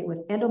communicate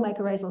with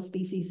endomycorrhizal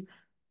species.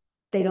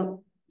 They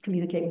don't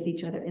communicate with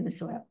each other in the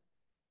soil.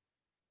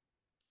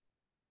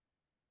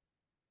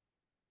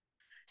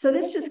 So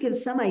this just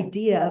gives some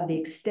idea of the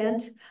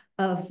extent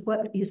of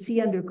what you see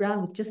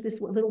underground with just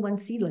this little one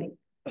seedling.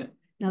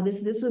 Now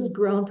this was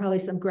grown, probably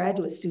some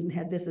graduate student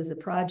had this as a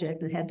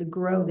project and had to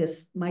grow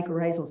this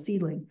mycorrhizal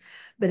seedling,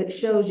 but it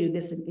shows you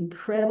this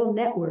incredible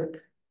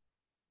network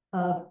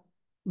of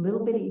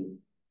little bitty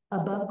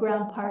above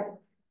ground part,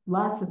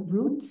 lots of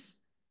roots,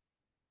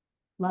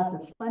 lots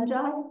of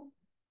fungi,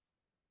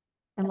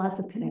 and lots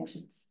of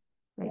connections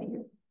right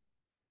here.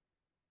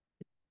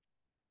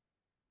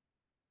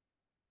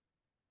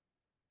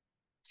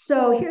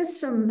 So here's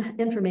some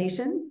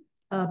information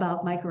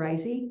about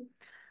mycorrhizae.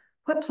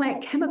 What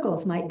plant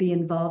chemicals might be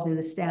involved in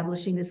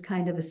establishing this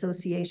kind of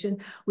association?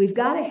 We've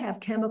got to have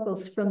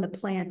chemicals from the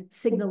plant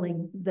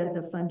signaling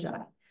the fungi.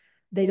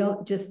 They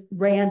don't just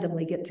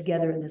randomly get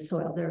together in the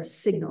soil. There are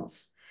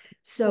signals.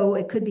 So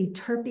it could be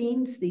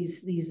terpenes,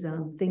 these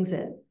things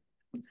that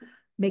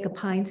make a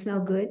pine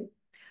smell good.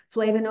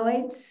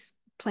 Flavonoids,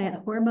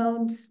 plant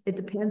hormones. It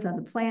depends on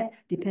the plant,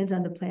 depends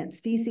on the plant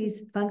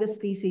species, fungus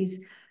species.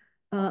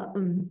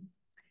 Then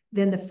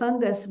the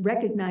fungus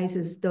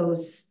recognizes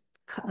those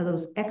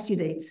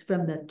exudates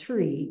from the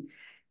tree,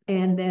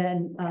 and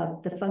then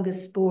the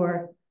fungus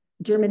spore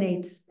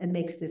germinates and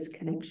makes this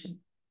connection.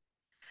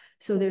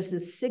 So there's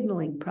this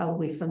signaling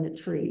probably from the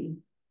tree.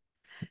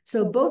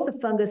 So both the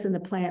fungus and the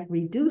plant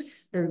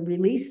reduce or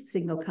release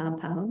signal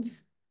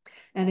compounds.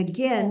 And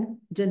again,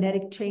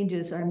 genetic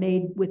changes are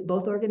made with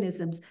both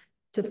organisms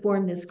to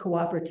form this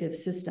cooperative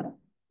system.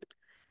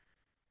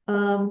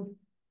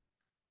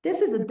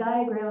 This is a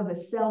diagram of a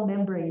cell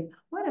membrane.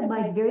 One of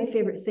my very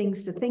favorite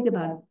things to think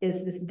about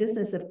is this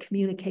business of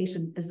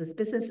communication, is this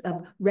business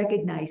of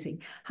recognizing.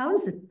 How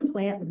does a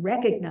plant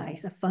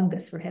recognize a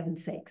fungus, for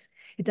heaven's sakes?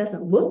 It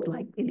doesn't look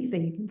like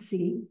anything you can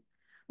see.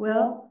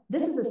 Well,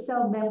 this is a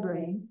cell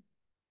membrane,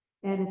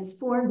 and it's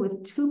formed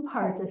with two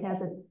parts. It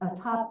has an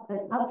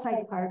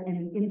outside part and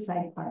an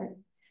inside part.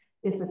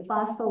 It's a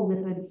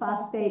phospholipid,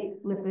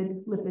 phosphate,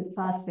 lipid, lipid,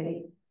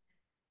 phosphate.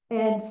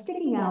 And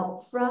sticking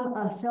out from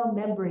a cell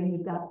membrane,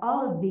 you've got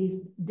all of these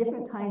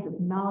different kinds of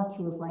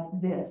molecules like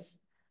this.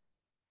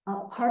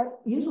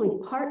 Usually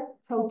part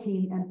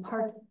protein and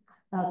part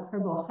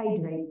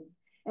carbohydrate.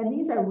 And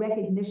these are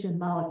recognition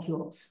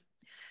molecules.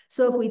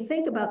 So if we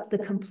think about the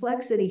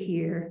complexity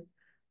here,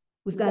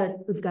 we've got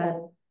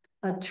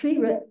a tree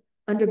root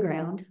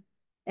underground,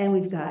 and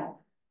we've got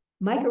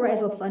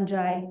mycorrhizal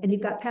fungi, and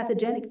you've got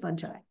pathogenic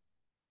fungi.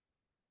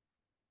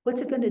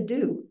 What's it going to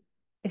do?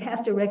 It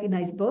has to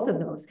recognize both of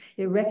those.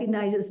 It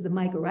recognizes the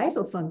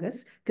mycorrhizal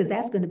fungus, because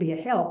that's going to be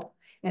a help,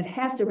 and it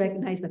has to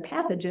recognize the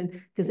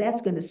pathogen, because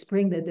that's going to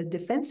spring the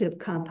defensive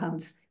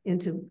compounds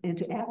into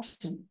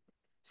action.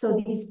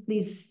 So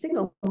these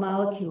signal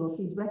molecules,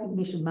 these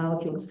recognition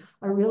molecules,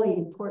 are really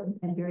important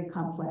and very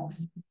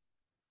complex.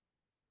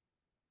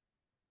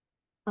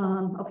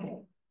 Okay.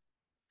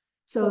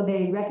 So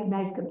they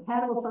recognize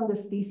compatible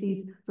fungus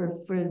species for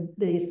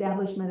the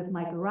establishment of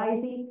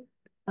mycorrhizae.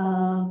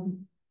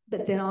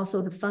 But then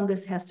also the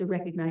fungus has to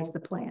recognize the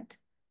plant,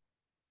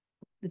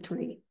 the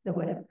tree, the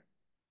whatever.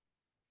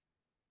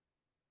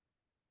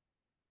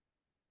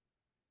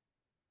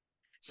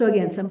 So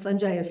again, some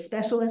fungi are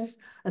specialists,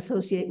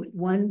 associate with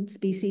one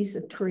species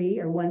of tree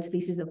or one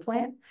species of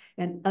plant,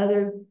 and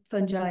other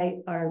fungi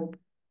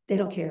they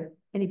don't care,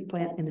 any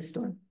plant in a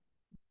storm.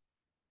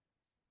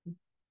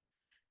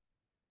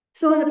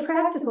 So on a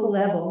practical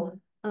level,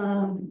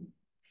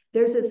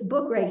 there's this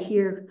book right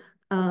here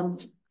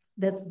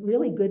that's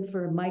really good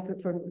for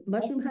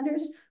mushroom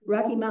hunters,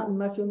 Rocky Mountain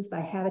Mushrooms by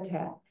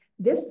Habitat.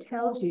 This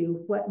tells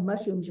you what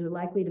mushrooms you're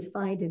likely to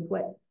find in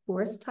what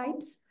forest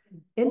types,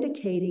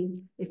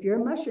 indicating if you're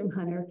a mushroom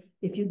hunter,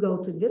 if you go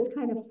to this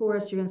kind of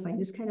forest, you're going to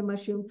find this kind of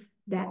mushroom,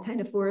 that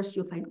kind of forest,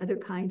 you'll find other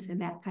kinds,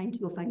 and that kind,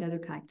 you'll find other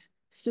kinds.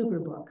 Super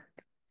book.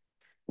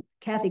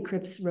 Kathy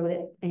Cripps wrote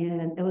it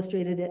and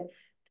illustrated it.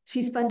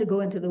 She's fun to go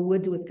into the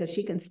woods with because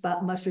she can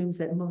spot mushrooms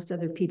that most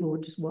other people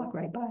would just walk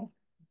right by.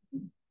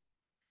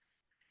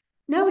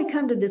 Now we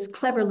come to this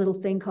clever little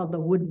thing called the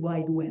Wood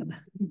Wide Web.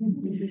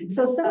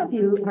 So some of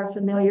you are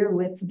familiar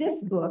with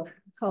this book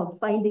called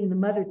Finding the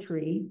Mother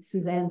Tree,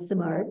 Suzanne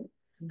Simard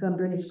from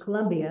British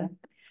Columbia.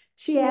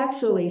 She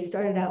actually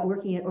started out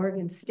working at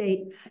Oregon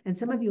State, and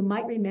some of you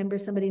might remember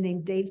somebody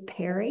named Dave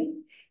Perry.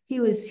 He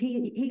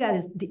got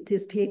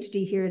his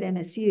PhD here at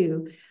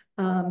MSU,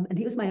 and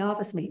he was my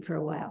office mate for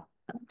a while.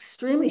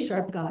 extremely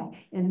sharp guy.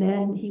 And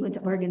then he went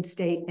to Oregon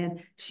State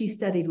and she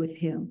studied with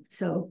him.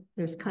 So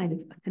there's kind of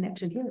a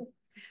connection here.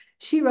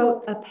 She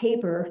wrote a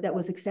paper that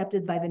was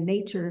accepted by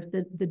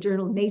the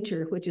journal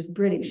Nature, which is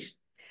British.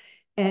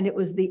 And it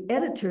was the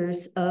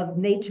editors of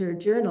Nature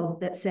journal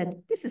that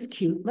said, this is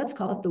cute, let's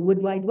call it the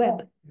Wood Wide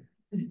Web.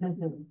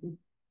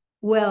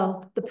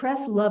 Well, the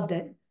press loved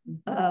it.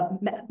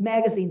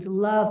 Magazines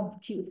love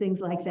cute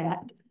things like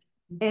that.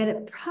 And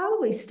it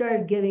probably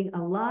started giving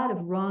a lot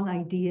of wrong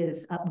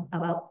ideas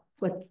about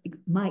what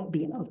might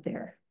be out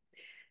there.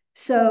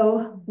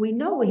 So we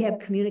know we have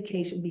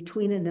communication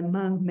between and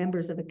among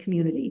members of a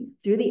community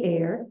through the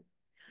air.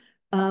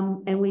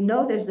 And we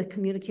know there's the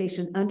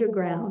communication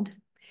underground.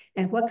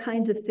 And what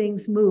kinds of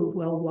things move?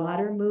 Well,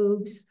 water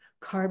moves,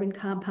 carbon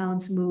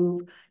compounds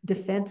move,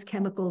 defense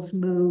chemicals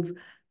move,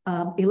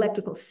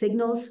 electrical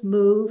signals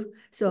move.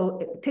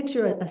 So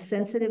picture a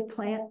sensitive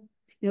plant.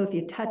 You know, if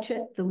you touch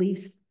it, the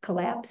leaves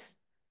collapse.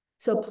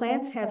 So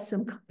plants have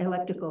some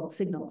electrical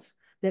signals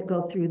that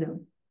go through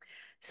them.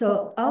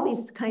 So all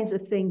these kinds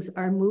of things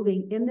are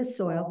moving in the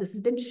soil. This has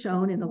been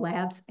shown in the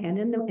labs and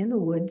in the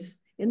woods,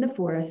 in the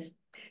forest.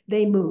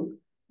 They move.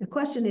 The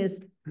question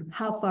is,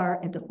 how far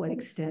and to what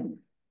extent?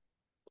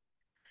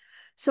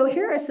 So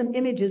here are some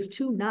images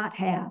to not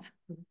have.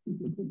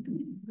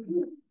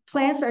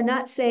 Plants are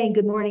not saying,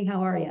 good morning,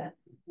 how are you?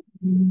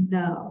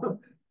 No,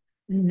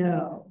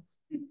 no.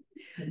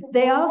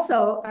 They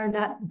also are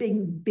not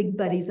big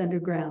buddies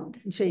underground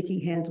and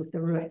shaking hands with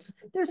the roots.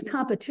 There's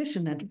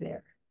competition under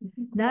there.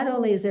 Not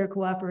only is there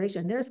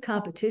cooperation, there's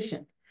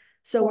competition.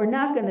 So we're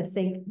not going to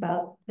think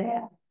about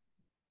that.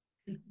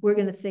 We're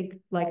going to think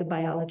like a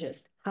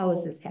biologist. How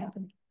is this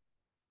happening?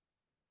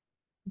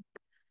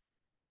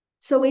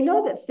 So we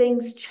know that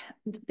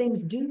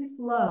things do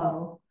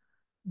flow,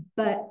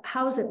 but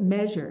how is it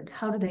measured?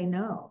 How do they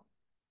know?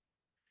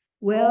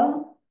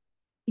 Well,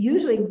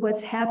 usually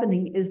what's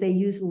happening is they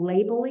use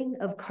labeling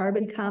of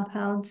carbon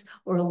compounds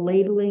or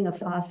labeling of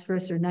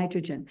phosphorus or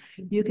nitrogen.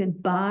 You can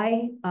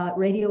buy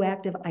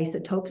radioactive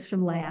isotopes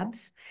from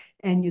labs,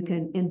 and you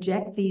can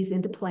inject these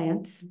into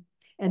plants,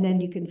 and then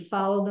you can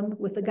follow them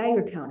with a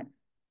Geiger counter.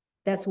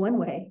 That's one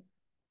way.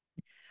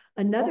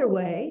 Another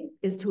way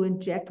is to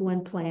inject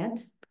one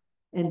plant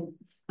and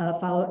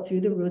follow it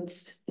through the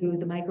roots, through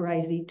the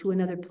mycorrhizae to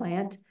another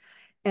plant,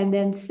 and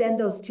then send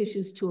those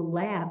tissues to a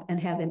lab and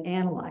have them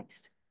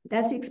analyzed.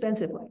 That's the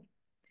expensive way.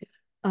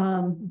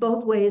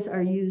 Both ways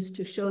are used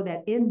to show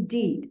that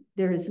indeed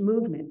there is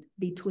movement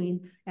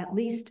between at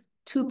least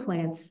two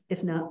plants,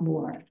 if not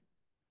more.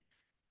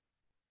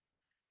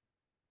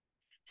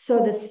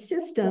 So the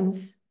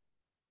systems,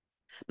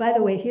 by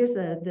the way, here's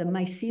the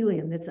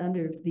mycelium that's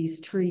under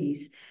these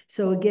trees.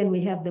 So again,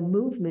 we have the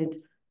movement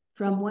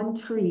from one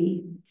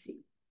tree, let's see,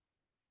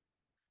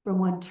 from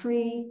one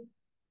tree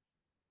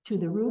to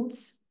the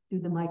roots, through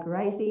the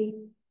mycorrhizae,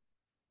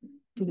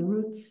 to the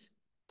roots,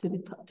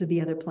 to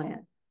the other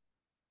plant.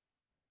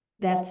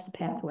 That's the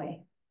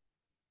pathway.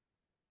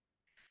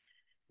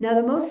 Now,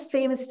 the most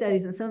famous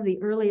studies and some of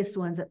the earliest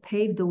ones that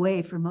paved the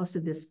way for most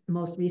of this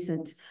most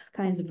recent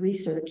kinds of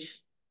research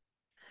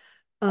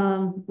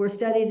were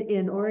studied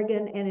in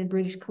Oregon and in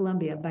British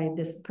Columbia by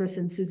this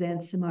person,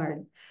 Suzanne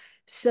Simard.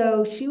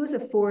 So she was a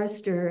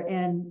forester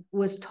and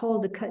was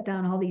told to cut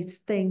down all these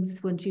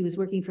things when she was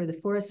working for the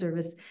Forest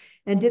Service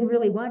and didn't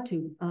really want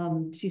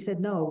to. She said,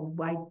 no,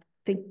 I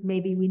think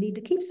maybe we need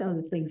to keep some of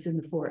the things in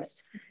the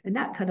forest and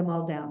not cut them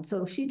all down.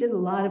 So she did a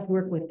lot of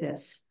work with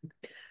this.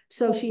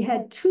 So she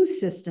had two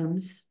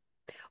systems.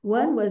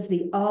 One was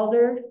the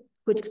alder,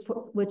 which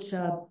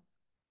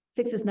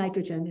fixes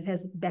nitrogen. It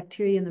has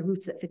bacteria in the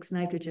roots that fix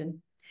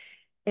nitrogen.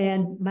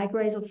 And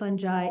mycorrhizal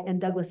fungi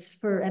and Douglas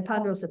fir and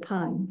ponderosa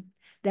pine.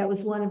 That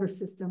was one of her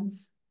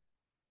systems.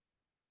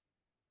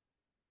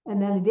 And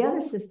then the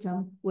other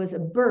system was a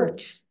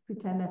birch,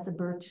 pretend that's a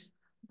birch,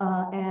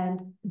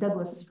 and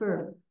Douglas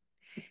fir.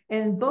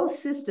 And in both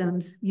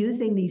systems,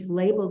 using these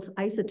labeled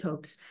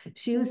isotopes,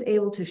 she was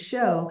able to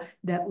show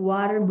that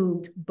water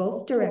moved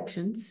both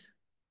directions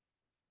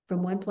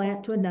from one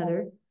plant to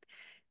another,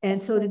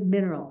 and so did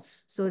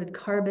minerals, so did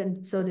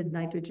carbon, so did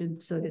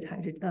nitrogen, so did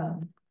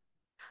hydrogen.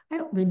 I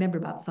don't remember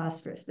about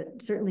phosphorus,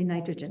 but certainly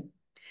nitrogen.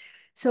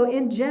 So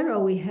in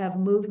general, we have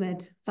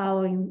movement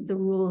following the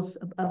rules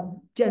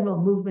of general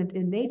movement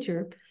in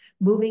nature,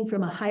 moving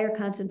from a higher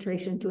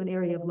concentration to an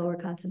area of lower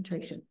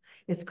concentration.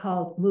 It's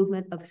called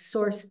movement of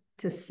source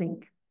to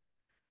sink.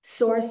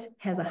 Source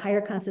has a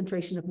higher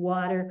concentration of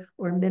water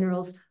or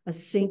minerals. A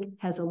sink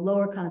has a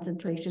lower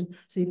concentration.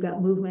 So you've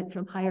got movement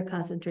from higher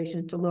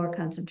concentration to lower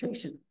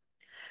concentration.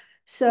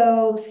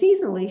 So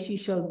seasonally, she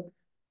showed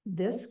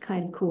this,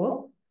 kind of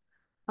cool.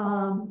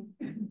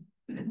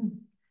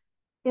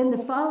 In the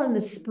fall and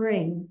the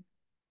spring,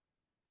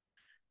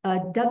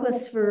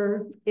 Douglas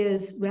fir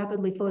is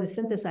rapidly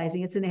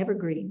photosynthesizing. It's an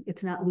evergreen.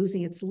 It's not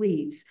losing its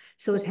leaves.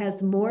 So it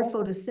has more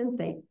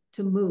photosynthate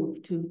to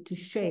move, to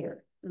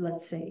share,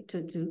 let's say,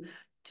 to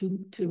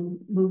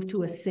move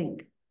to a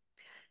sink.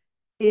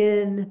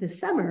 In the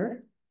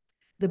summer,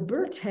 The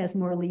birch has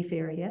more leaf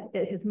area.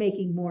 It is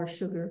making more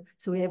sugar.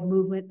 So we have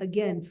movement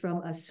again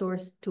from a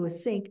source to a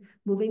sink,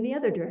 moving the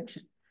other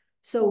direction.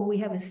 So we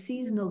have a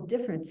seasonal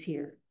difference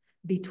here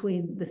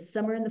between the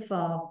summer and the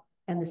fall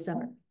and the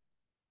summer.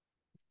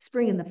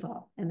 Spring and the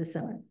fall and the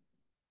summer.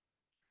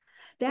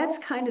 That's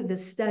kind of the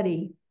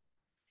study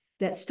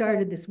that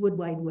started this Wood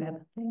Wide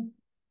Web thing.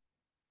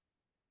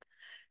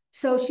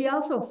 So she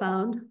also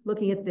found,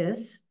 looking at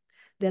this,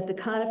 that the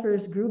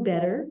conifers grew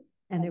better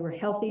and they were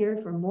healthier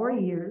for more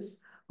years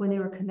when they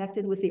were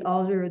connected with the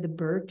alder or the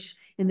birch.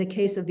 In the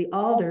case of the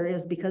alder, it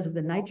was because of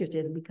the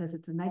nitrogen, because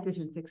it's a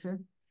nitrogen fixer.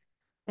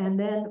 And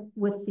then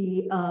with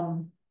the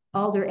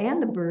alder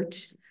and the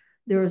birch,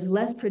 there was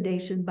less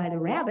predation by the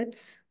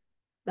rabbits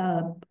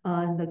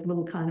on the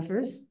little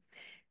conifers.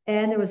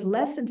 And there was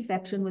less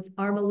infection with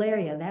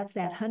armillaria. That's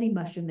that honey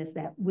mushroom, that's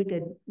that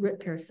wicked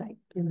root parasite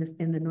in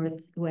the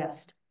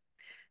Northwest.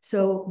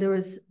 So there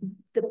was,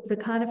 the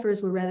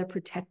conifers were rather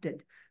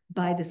protected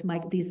by these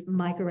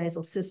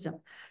mycorrhizal system.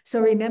 So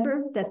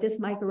remember that this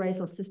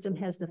mycorrhizal system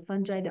has the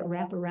fungi that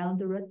wrap around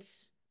the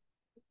roots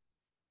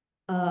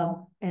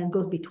and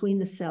goes between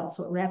the cells.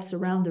 So it wraps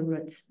around the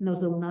roots and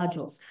those little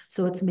nodules.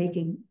 So it's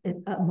making it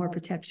more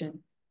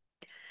protection.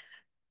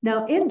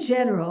 Now, in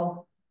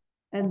general,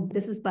 and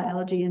this is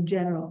biology in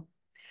general,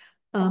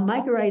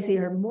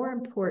 mycorrhizae are more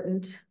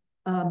important,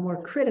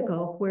 more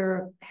critical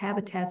where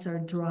habitats are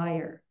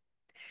drier.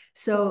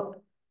 So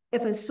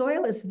if a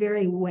soil is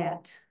very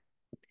wet,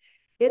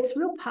 it's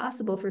real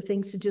possible for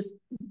things to just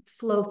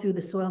flow through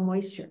the soil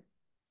moisture,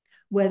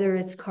 whether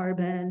it's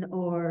carbon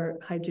or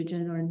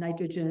hydrogen or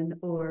nitrogen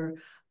or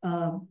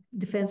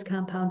defense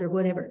compound or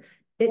whatever.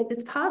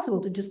 It's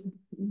possible to just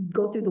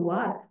go through the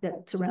water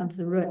that surrounds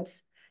the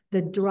roots.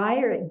 The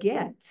drier it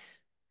gets,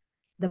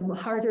 the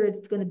harder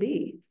it's going to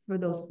be for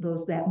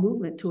that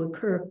movement to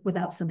occur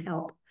without some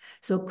help.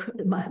 So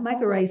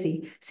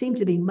mycorrhizae seem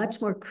to be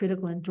much more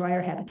critical in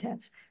drier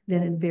habitats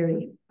than in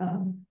very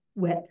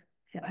wet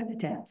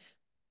habitats.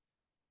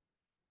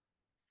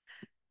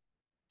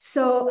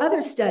 So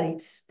other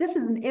studies, this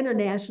is an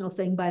international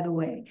thing, by the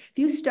way. If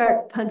you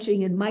start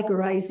punching in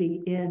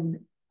mycorrhizae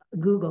in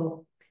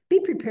Google, be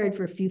prepared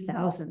for a few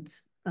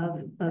thousands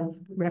of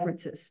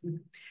references.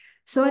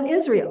 So in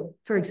Israel,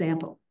 for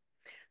example,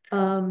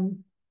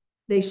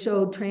 they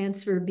showed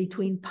transfer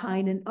between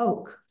pine and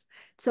oak.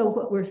 So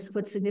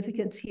what's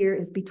significance here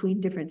is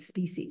between different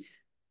species,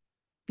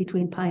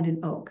 between pine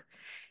and oak.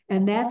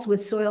 And that's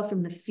with soil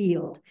from the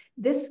field.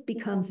 This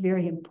becomes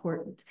very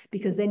important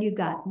because then you've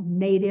got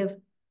native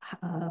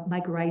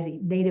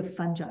mycorrhizae, native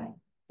fungi.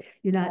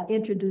 You're not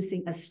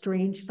introducing a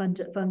strange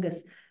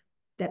fungus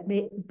that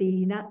may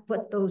be not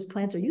what those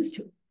plants are used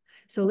to.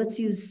 So let's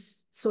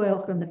use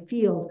soil from the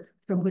field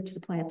from which the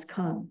plants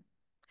come.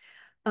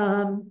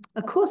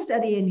 A cool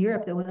study in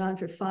Europe that went on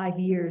for 5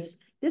 years.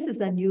 This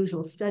is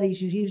unusual. Studies,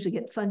 you usually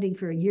get funding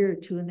for a year or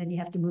two and then you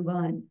have to move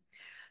on.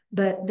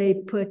 But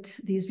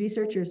these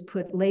researchers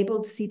put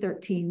labeled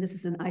C13, this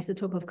is an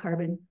isotope of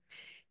carbon,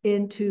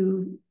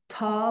 into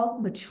tall,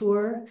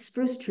 mature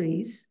spruce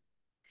trees.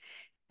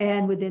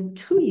 And within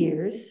 2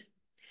 years,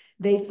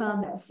 they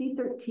found that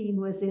C13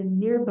 was in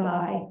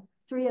nearby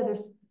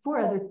 4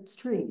 other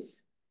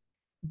trees,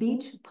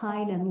 beech,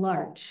 pine, and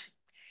larch.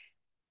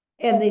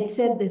 And they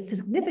said the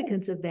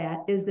significance of that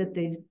is that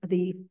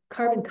the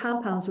carbon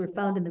compounds were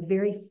found in the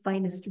very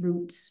finest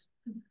roots.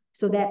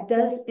 So that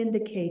does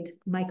indicate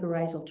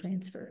mycorrhizal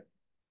transfer.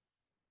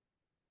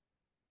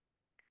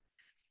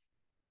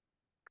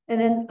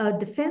 And then a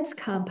defense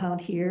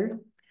compound here,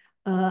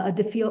 a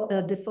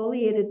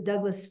defoliated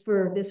Douglas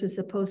fir. This was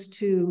supposed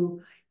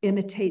to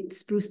imitate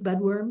spruce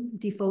budworm,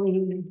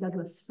 defoliated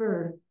Douglas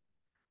fir.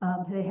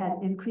 They had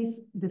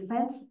increased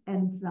defense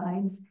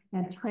enzymes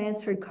and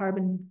transferred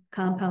carbon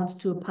compounds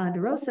to a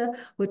ponderosa,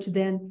 which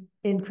then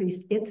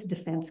increased its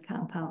defense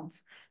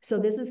compounds. So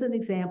this is an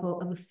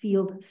example of a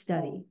field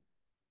study.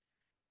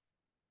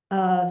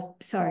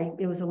 Sorry,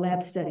 it was a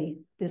lab study,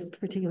 this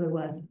particular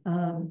was.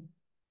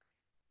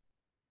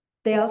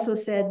 They also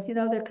said,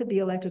 there could be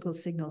electrical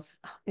signals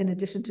in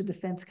addition to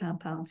defense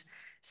compounds.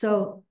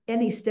 So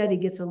any study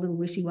gets a little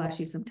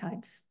wishy-washy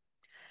sometimes.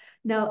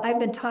 Now, I've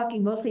been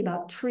talking mostly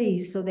about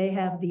trees, so they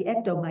have the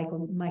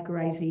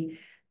ectomycorrhizae.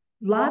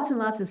 Lots and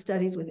lots of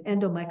studies with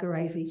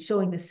endomycorrhizae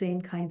showing the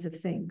same kinds of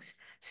things.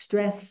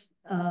 Stress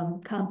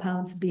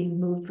compounds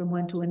being moved from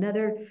one to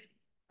another,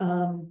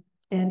 and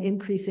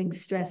increasing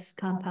stress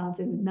compounds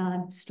in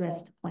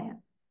non-stressed plant.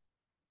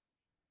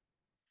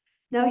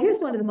 Now, here's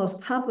one of the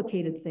most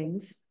complicated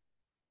things.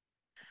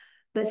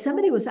 But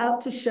somebody was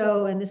out to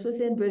show, and this was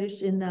in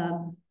British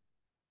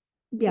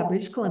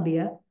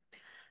Columbia,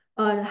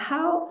 on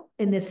how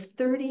in this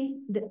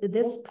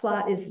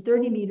plot is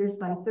 30 meters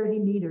by 30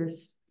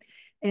 meters.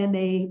 And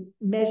they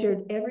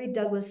measured every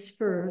Douglas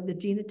fir, the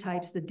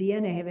genotypes, the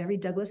DNA of every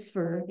Douglas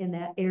fir in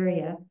that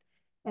area.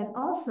 And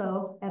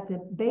also at the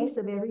base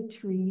of every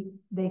tree,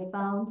 they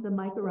found the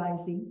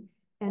mycorrhizae.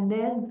 And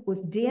then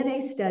with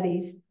DNA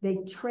studies, they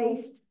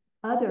traced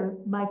other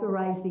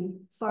mycorrhizae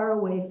far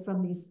away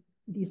from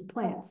these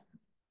plants.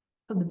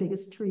 from the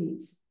biggest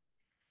trees.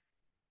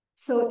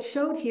 So it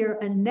showed here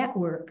a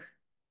network.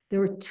 There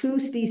were two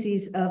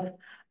species of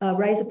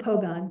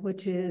rhizopogon,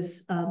 which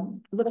is,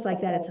 looks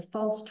like that. It's a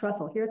false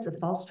truffle. Here it's a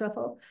false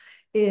truffle.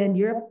 In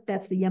Europe,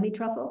 that's the yummy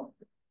truffle.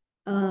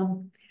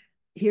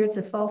 Here it's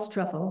a false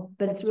truffle,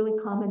 but it's really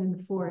common in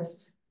the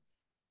forests.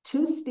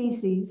 Two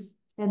species,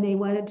 and they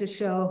wanted to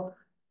show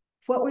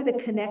what were the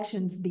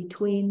connections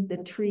between the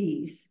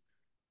trees.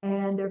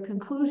 And their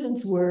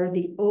conclusions were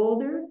the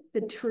older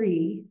the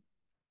tree,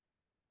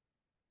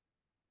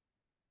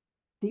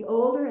 the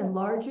older and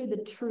larger the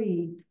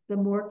tree, the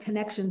more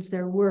connections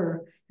there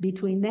were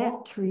between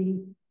that tree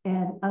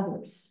and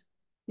others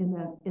in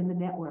the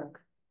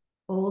network.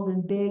 Old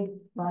and big, a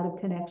lot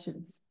of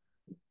connections.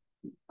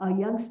 A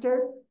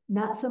youngster,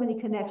 not so many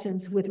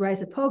connections with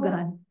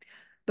rhizopogon,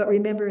 but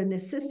remember in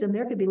this system,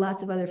 there could be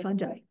lots of other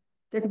fungi.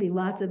 There could be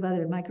lots of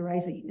other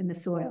mycorrhizae in the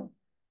soil.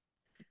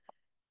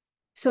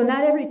 So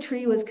not every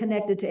tree was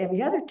connected to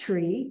every other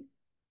tree.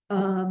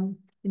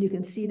 And you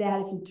can see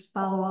that if you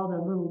follow all the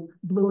little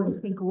blue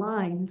and pink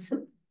lines.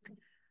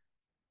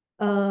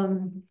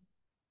 And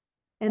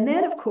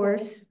then, of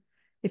course,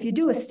 if you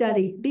do a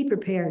study, be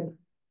prepared.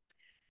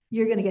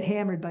 You're going to get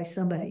hammered by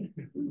somebody.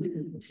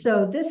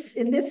 So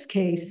in this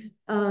case,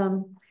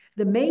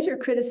 the major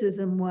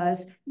criticism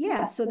was,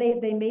 yeah, so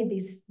they made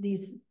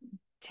these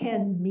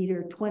 10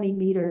 meter, 20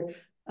 meter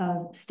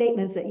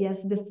statements that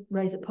yes, this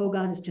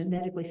rhizopogon is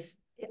genetically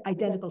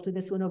identical to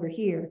this one over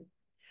here.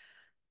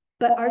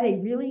 But are they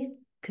really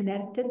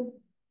connected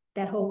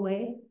that whole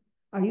way?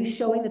 Are you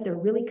showing that they're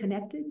really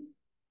connected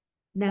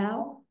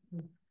now?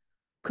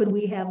 Could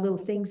we have little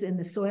things in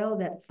the soil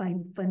that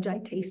find fungi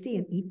tasty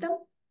and eat them?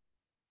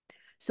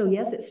 So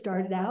yes, it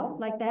started out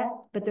like that,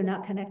 but they're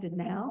not connected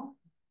now.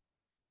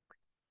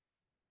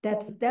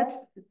 That's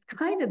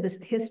kind of the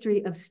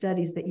history of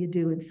studies that you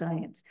do in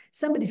science.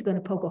 Somebody's going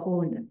to poke a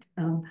hole in it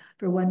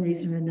for one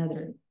reason or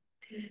another.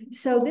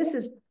 So this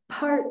is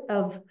part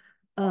of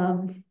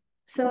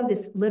some of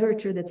this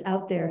literature that's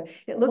out there.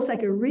 It looks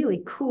like a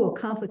really cool,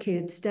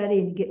 complicated study,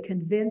 and you get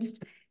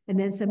convinced, and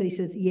then somebody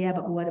says, yeah,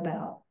 but what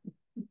about?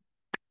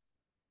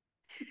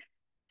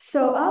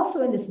 So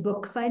also in this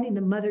book, Finding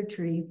the Mother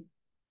Tree,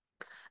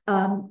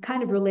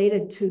 kind of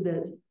related to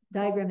the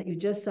diagram that you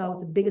just saw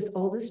with the biggest,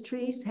 oldest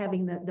trees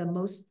having the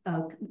most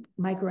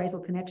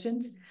mycorrhizal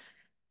connections.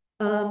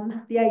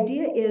 The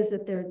idea is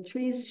that their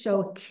trees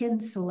show a kin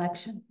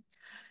selection.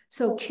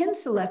 So kin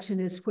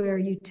selection is where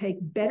you take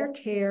better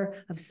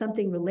care of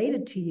something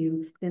related to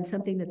you than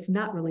something that's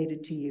not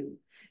related to you.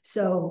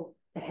 So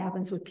it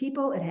happens with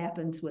people, it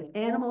happens with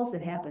animals,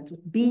 it happens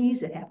with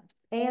bees, it happens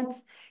with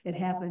ants, it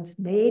happens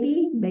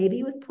maybe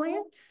with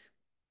plants.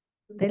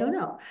 They don't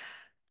know.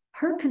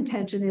 Her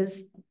contention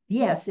is,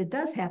 yes, it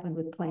does happen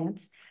with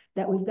plants,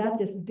 that we've got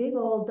this big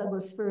old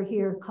Douglas fir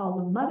here called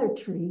the mother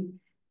tree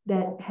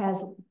that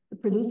has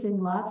producing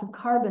lots of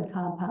carbon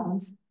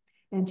compounds,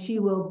 and she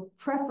will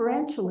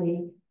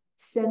preferentially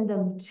send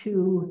them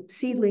to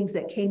seedlings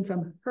that came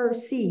from her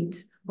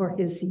seeds, or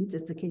his seeds,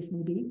 as the case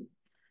may be,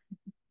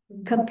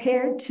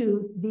 compared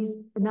to these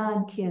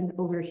non-kin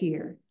over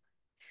here.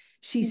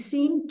 She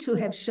seemed to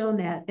have shown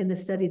that in the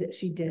study that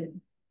she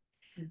did.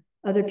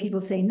 Other people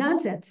say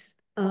nonsense,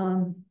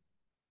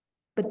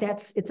 but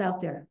it's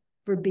out there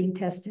for being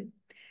tested.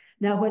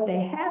 Now, what they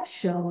have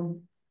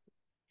shown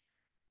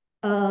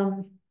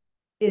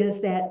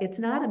is that it's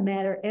not a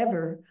matter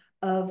ever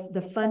of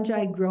the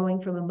fungi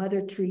growing from a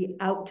mother tree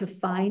out to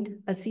find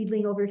a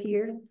seedling over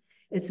here.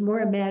 It's more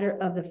a matter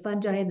of the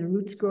fungi and the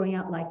roots growing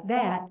out like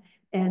that,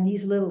 and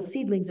these little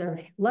seedlings are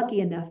lucky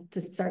enough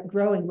to start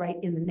growing right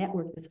in the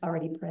network that's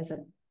already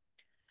present.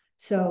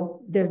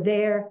 So they're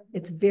there,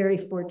 it's very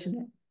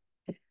fortunate.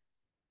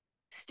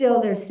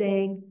 Still, they're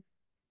saying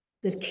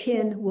the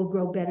kin will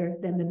grow better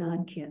than the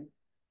non-kin.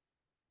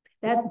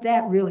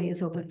 That really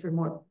is open for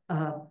more,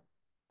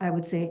 I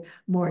would say,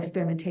 more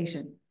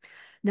experimentation.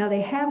 Now,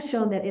 they have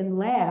shown that in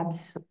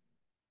labs,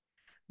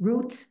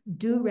 roots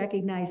do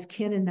recognize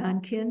kin and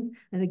non-kin.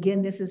 And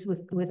again, this is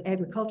with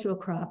agricultural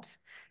crops,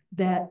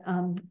 that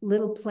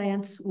little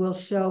plants will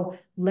show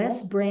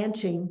less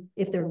branching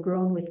if they're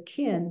grown with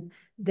kin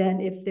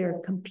than if they're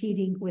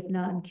competing with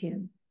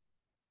non-kin.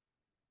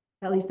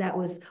 At least that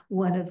was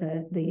one of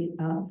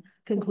the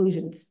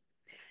conclusions.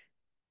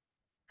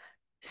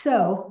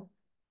 So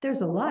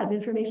there's a lot of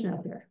information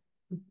out there.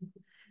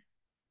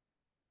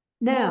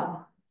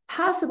 Now,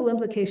 possible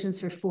implications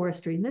for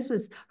forestry. And this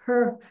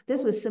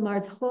was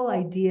Simard's whole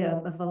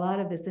idea of a lot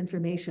of this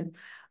information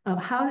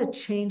of how to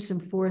change some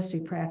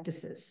forestry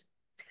practices.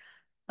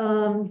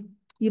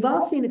 You've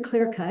all seen a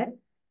clear cut.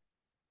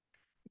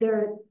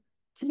 To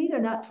me,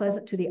 they're not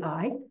pleasant to the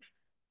eye.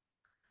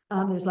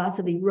 There's lots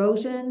of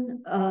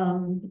erosion,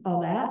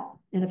 all that.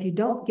 And if you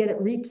don't get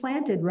it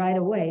replanted right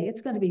away,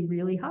 it's going to be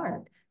really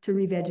hard to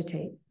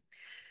revegetate.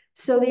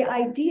 So the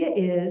idea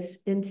is,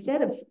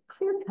 instead of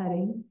clear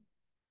cutting,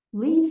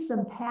 leave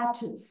some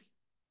patches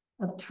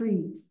of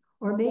trees,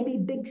 or maybe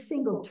big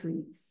single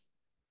trees,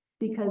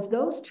 because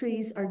those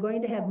trees are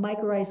going to have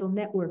mycorrhizal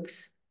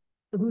networks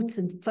roots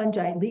and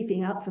fungi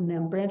leafing out from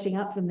them, branching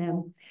out from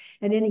them.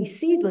 And any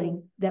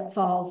seedling that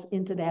falls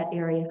into that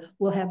area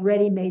will have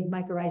ready-made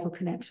mycorrhizal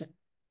connection.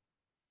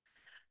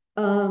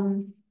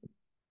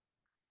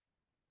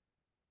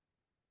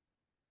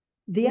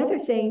 The other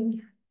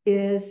thing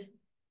is,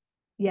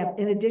 yeah,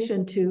 in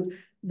addition to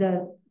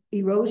the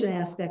erosion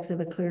aspects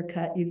of a clear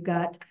cut, you've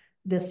got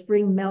the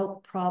spring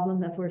melt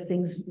problem of where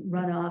things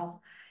run off.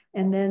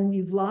 And then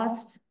you've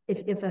lost,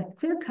 if a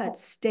clear cut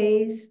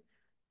stays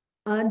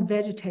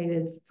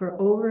unvegetated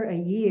for over a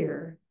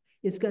year,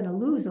 it's going to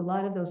lose a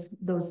lot of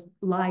those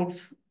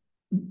live,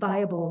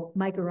 viable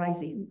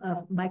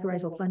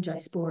mycorrhizal fungi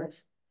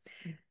spores.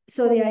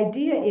 So the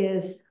idea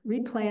is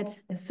replant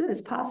as soon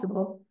as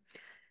possible.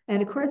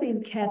 And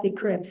according to Kathy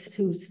Cripps,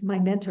 who's my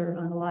mentor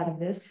on a lot of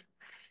this,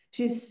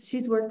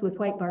 she's worked with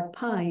white bark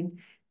pine,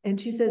 and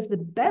she says the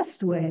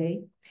best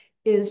way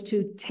is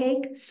to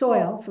take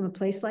soil from a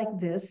place like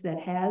this that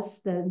has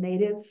the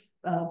native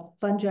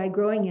fungi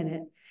growing in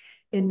it,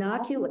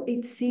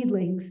 inoculate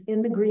seedlings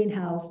in the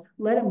greenhouse,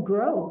 let them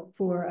grow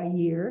for a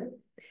year.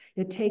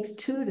 It takes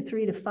 2 to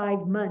 3 to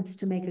 5 months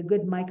to make a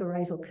good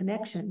mycorrhizal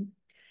connection.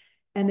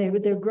 And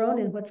they're grown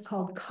in what's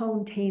called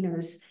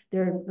containers.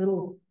 They're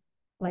little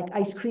like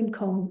ice cream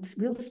cones,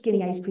 real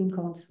skinny ice cream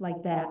cones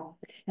like that.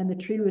 And the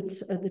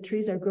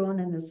trees are grown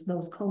in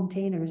those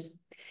containers.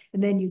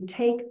 And then you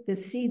take the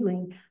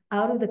seedling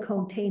out of the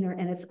container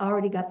and it's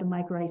already got the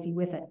mycorrhizae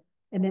with it,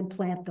 and then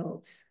plant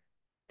those.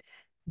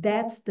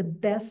 That's the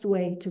best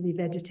way to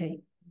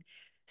revegetate.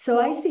 So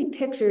I see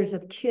pictures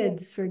of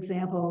kids, for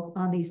example,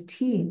 on these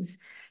teams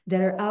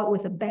that are out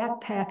with a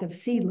backpack of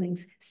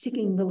seedlings,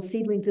 sticking little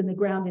seedlings in the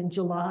ground in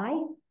July.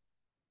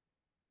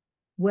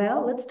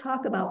 Well, let's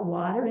talk about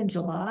water in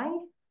July.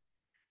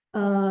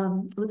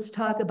 Let's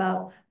talk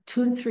about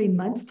 2 to 3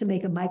 months to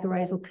make a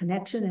mycorrhizal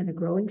connection in a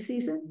growing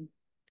season.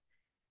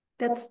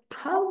 That's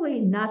probably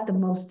not the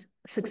most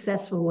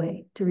successful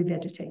way to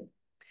revegetate.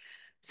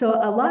 So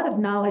a lot of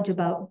knowledge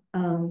about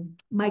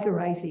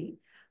mycorrhizae,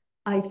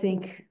 I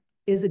think,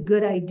 is a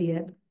good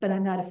idea, but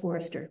I'm not a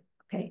forester,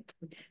 okay?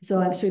 So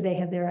I'm sure they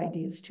have their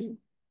ideas too.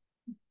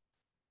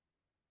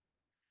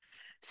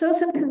 So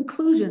some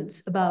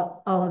conclusions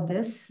about all of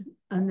this,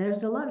 and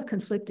there's a lot of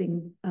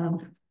conflicting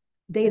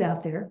data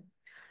out there,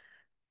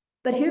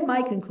 but here are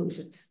my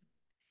conclusions.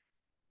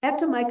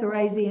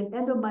 Ectomycorrhizae and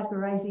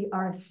endomycorrhizae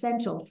are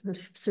essential for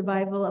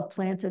survival of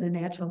plants in a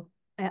natural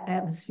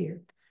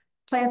atmosphere.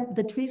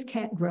 The trees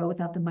can't grow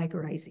without the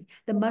mycorrhizae.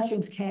 The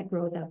mushrooms can't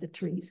grow without the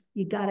trees.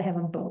 You gotta have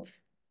them both.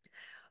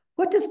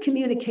 What does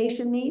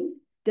communication mean?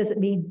 Does it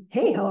mean,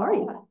 hey, how are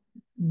you?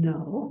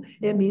 No,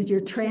 it means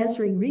you're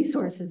transferring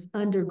resources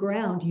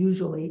underground,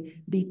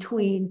 usually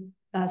between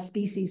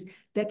species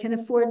that can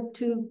afford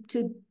to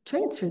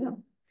transfer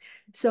them.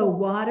 So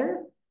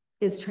water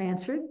is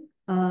transferred,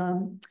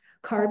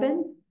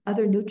 carbon,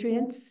 other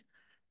nutrients,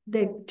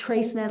 the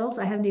trace metals.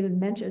 I haven't even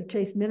mentioned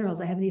trace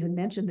minerals. I haven't even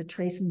mentioned the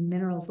trace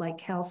minerals like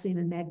calcium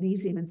and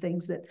magnesium and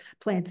things that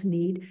plants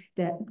need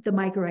that the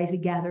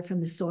mycorrhizae gather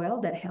from the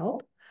soil that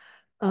help.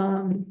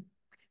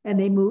 And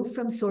they move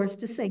from source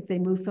to sink. They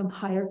move from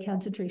higher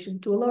concentration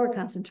to a lower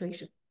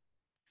concentration.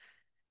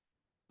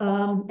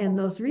 And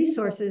those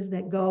resources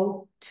that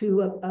go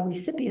to a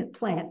recipient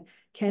plant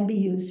can be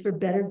used for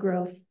better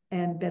growth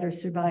and better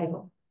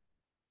survival.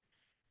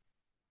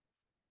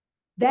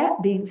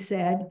 That being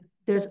said,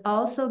 there's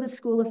also the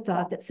school of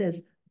thought that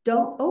says,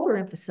 don't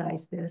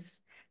overemphasize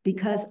this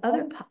because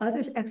other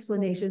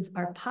explanations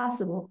are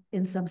possible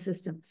in some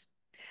systems.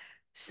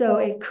 So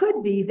it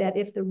could be that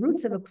if the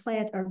roots of a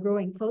plant are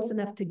growing close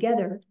enough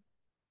together,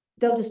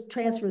 they'll just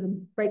transfer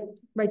them right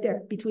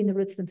there between the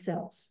roots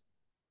themselves.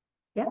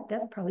 Yeah,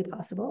 that's probably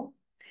possible.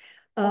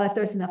 If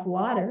there's enough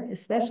water,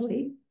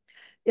 especially.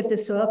 If the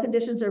soil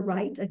conditions are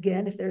right,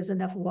 again, if there's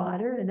enough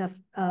water, enough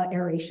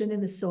aeration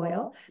in the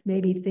soil,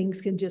 maybe things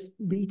can just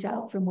reach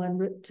out from one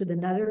root to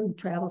another and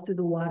travel through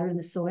the water in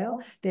the soil.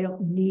 They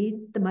don't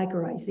need the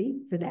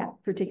mycorrhizae for that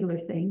particular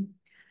thing.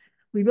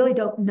 We really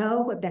don't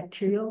know what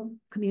bacterial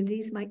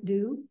communities might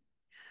do.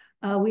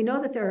 We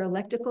know that there are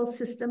electrical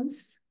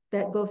systems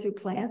that go through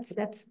plants.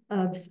 That's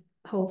a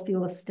whole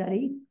field of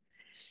study.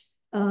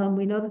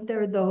 We know that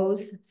there are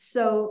those.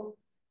 So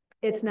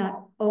it's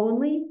not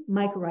only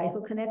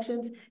mycorrhizal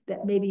connections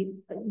that maybe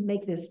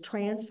make this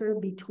transfer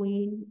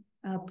between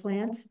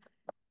plants,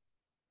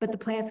 but the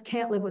plants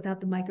can't live without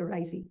the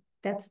mycorrhizae.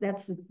 That's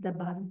the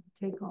bottom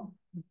take home.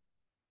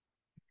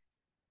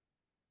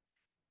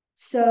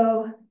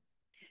 So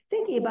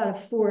thinking about a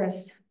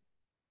forest,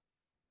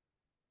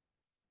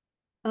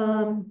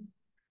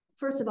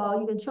 first of all,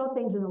 you can show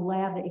things in the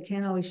lab that you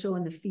can't always show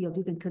in the field.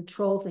 You can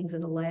control things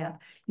in the lab.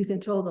 You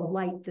control the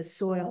light, the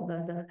soil,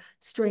 the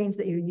strains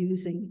that you're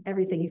using,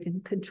 everything you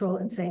can control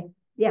and say,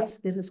 yes,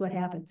 this is what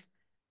happens.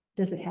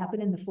 Does it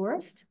happen in the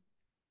forest?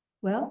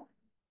 Well,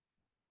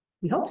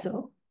 we hope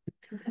so.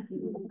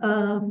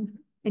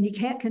 And you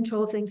can't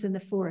control things in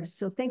the forest.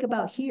 So think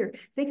about here.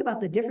 Think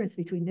about the difference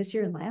between this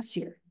year and last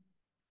year.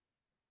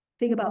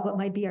 Think about what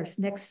might be our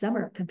next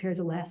summer compared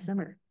to last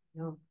summer.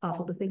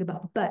 Awful to think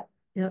about, but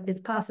You know,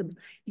 it's possible.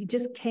 You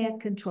just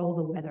can't control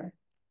the weather.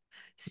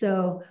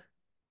 So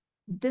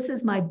this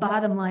is my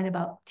bottom line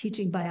about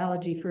teaching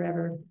biology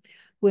forever.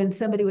 When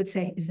somebody would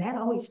say, is that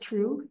always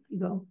true? You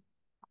go,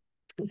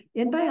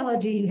 in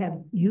biology, you have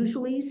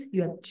usuallys,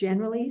 you have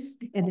generallys,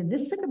 and in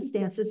this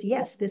circumstances,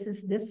 yes, this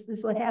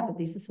is what happened.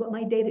 This is what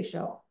my data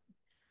show.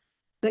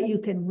 But you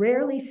can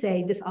rarely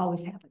say this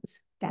always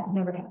happens. That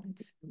never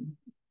happens.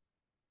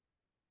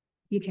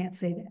 You can't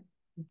say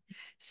that.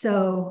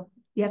 So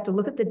you have to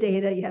look at the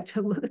data, you have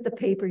to look at the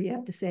paper, you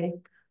have to say,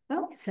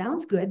 well, it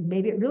sounds good.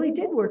 Maybe it really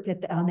did work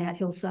on that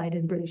hillside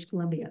in British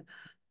Columbia.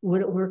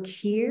 Would it work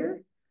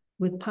here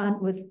with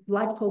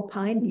lodgepole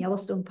pine in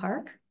Yellowstone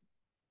Park?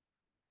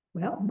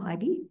 Well,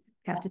 maybe.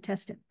 Have to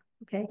test it.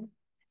 Okay.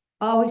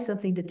 Always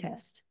something to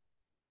test.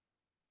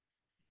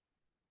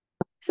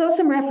 So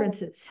some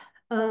references.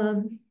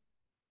 Botany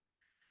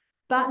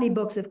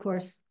books, of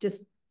course,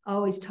 just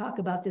always talk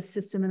about this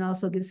system and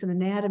also give some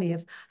anatomy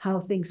of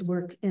how things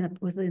work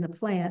within a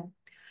plant.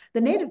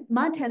 The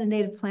Montana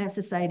Native Plant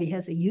Society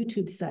has a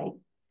YouTube site,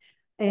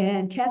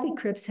 and Kathy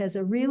Cripps has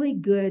a really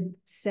good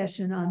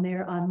session on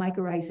there on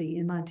mycorrhizae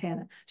in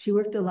Montana. She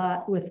worked a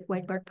lot with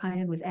whitebark pine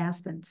and with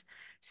aspens.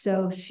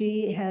 So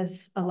she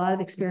has a lot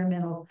of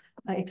experimental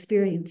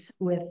experience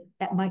with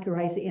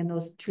mycorrhizae in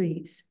those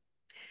trees.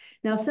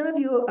 Now, some of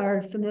you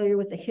are familiar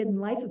with the hidden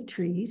life of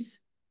trees.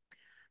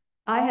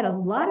 I had a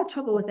lot of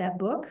trouble with that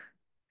book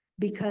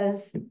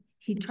because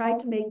he tried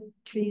to make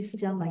trees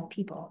sound like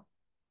people.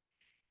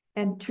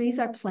 And trees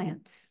are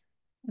plants.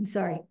 I'm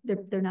sorry,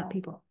 they're not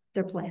people,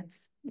 they're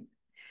plants.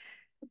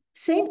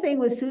 Same thing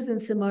with Susan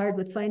Simard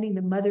with finding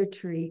the mother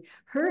tree.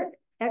 Her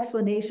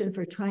explanation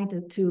for trying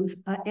to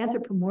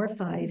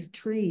anthropomorphize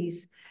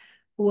trees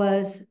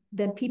was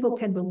that people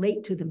can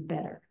relate to them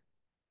better.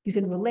 You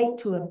can relate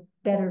to a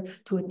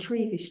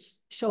tree if you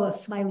show a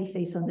smiley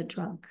face on the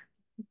trunk.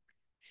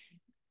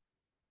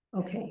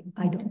 Okay,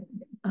 I don't.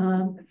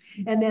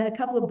 And then a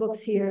couple of books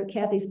here,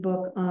 Kathy's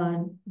book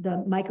on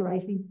the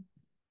mycorrhizae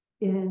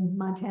in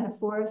Montana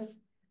forests.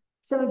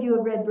 Some of you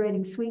have read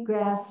Braiding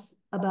Sweetgrass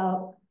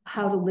about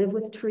how to live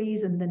with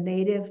trees and the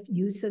native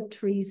use of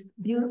trees.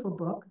 Beautiful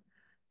book.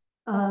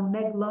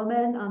 Meg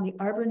Lohman on the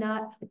arbor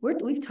knot.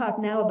 We've talked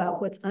now about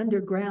what's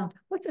underground.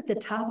 What's at the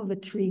top of a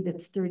tree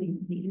that's 30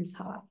 meters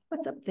high?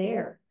 What's up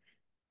there?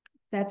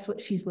 That's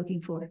what she's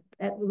looking for,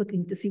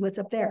 looking to see what's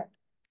up there.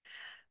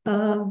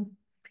 And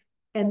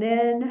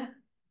then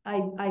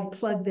I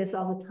plug this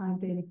all the time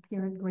to any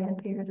parent,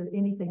 grandparent, or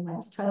anything,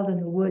 last child in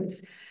the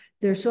woods.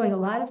 They're showing a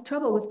lot of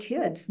trouble with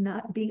kids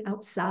not being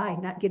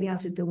outside, not getting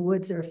out into the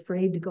woods. They're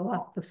afraid to go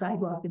off the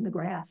sidewalk in the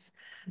grass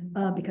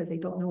because they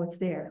don't know what's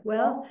there.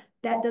 Well,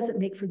 that doesn't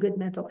make for good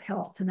mental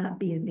health to not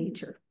be in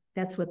nature.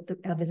 That's what the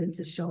evidence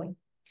is showing.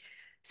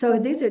 So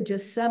these are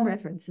just some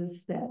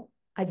references that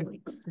I've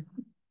linked.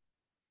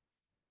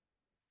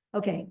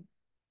 Okay,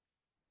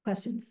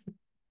 questions?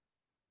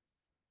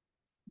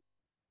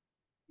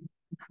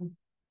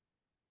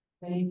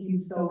 Thank you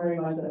so very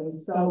much. That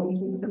was so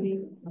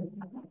interesting.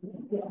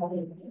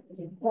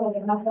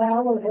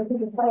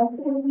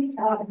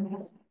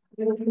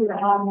 If you're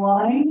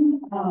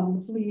online,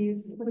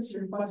 please put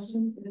your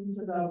questions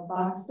into the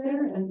box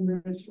there,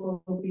 and Rich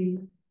will be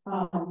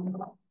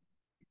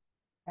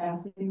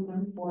asking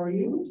them for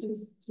you to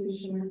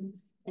share.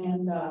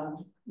 And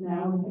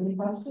now, any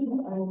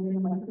questions? I will bring a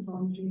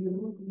microphone to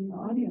you in the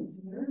audience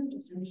here.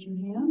 Just raise your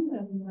hand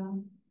and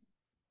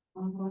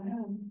I'll go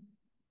ahead.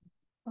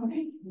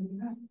 Okay, here you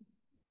go.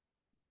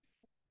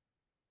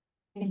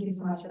 Thank you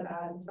so much for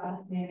that. It's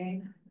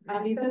fascinating.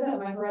 You said that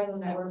mycorrhizal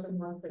networks are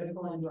more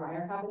critical in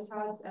drier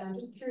habitats, and I'm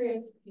just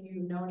curious if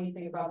you know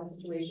anything about the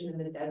situation in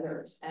the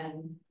desert,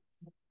 and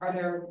are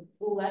there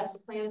less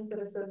plants that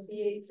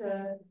associate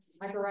to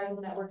mycorrhizal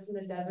networks in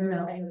the desert?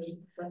 No.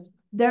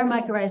 They're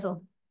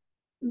mycorrhizal.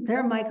 There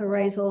are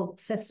mycorrhizal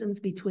systems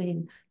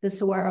between the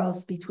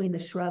saguaros, between the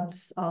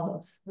shrubs, all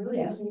those. Really,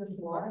 yeah. Between the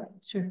saguaro?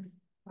 Sure.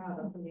 Wow,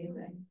 that's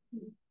amazing.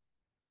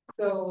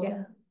 So,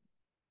 yeah.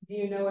 Do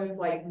you know if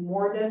like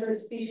more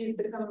desert species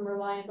become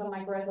reliant on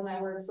mycorrhizal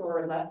networks,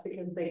 or less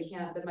because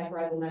the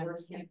mycorrhizal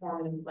networks can't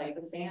form in like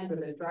the sand or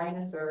the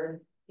dryness,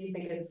 or do you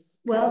think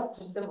it's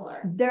just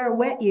similar? There are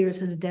wet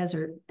years in the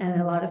desert, and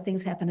a lot of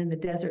things happen in the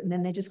desert, and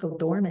then they just go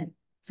dormant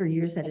for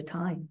years at a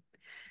time.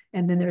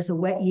 And then there's a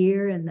wet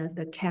year, and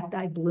the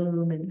cacti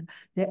bloom, and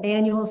the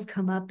annuals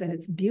come up, and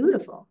it's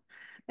beautiful.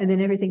 And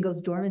then everything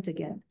goes dormant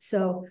again.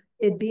 So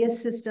it'd be a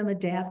system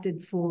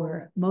adapted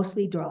for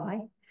mostly dry.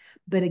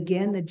 But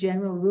again, the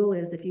general rule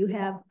is if you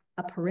have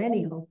a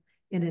perennial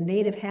in a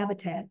native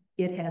habitat,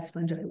 it has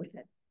fungi with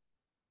it.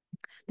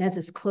 That's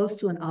as close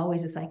to an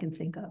always as I can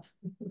think of.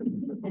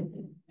 Thank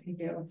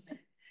you.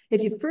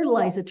 If you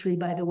fertilize a tree,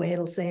 by the way,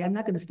 it'll say, I'm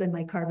not going to spend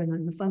my carbon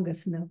on the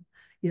fungus. No,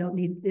 you don't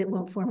need, it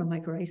won't form a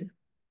mycorrhiza.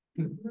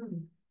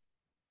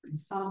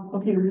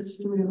 Okay, Rich,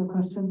 do we have a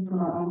question from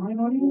our online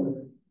audience?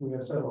 We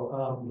have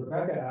several.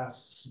 Rebecca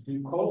asks,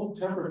 do cold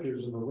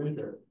temperatures in the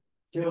winter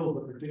kill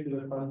the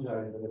particular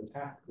fungi that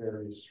attack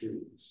various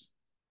trees?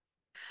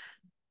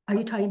 Are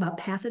you talking about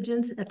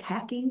pathogens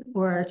attacking,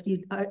 or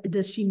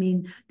does she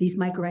mean these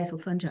mycorrhizal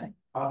fungi?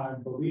 I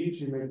believe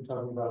she may be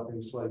talking about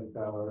things like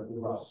the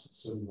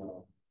rusts and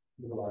the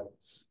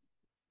lights.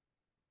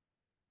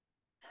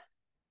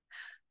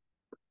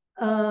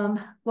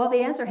 Well,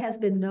 the answer has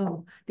been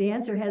no. The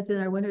answer has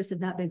been our winters have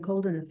not been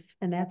cold enough,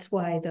 and that's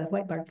why the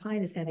white bark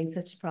pine is having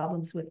such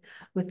problems with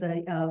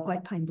the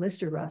white pine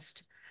blister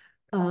rust.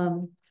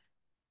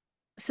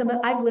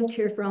 I've lived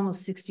here for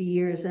almost 60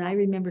 years, and I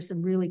remember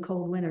some really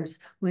cold winters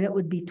when it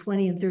would be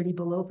 20 and 30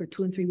 below for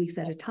 2 and 3 weeks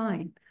at a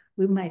time.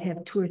 We might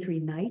have 2 or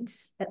 3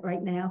 nights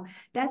right now.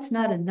 That's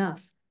not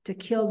enough to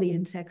kill the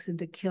insects and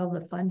to kill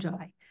the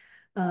fungi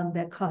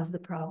that cause the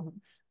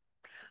problems.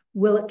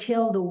 Will it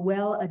kill the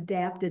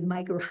well-adapted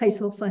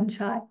mycorrhizal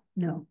fungi?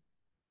 No.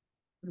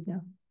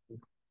 No.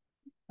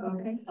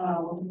 Okay,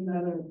 we'll do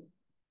another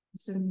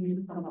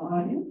question from the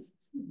audience.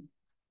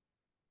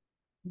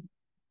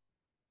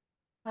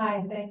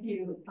 Hi, thank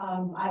you.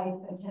 I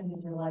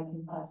attended your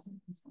lighting class.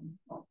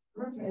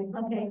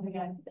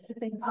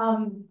 Okay,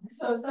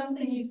 so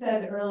something you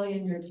said early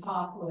in your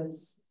talk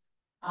was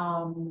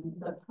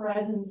the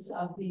presence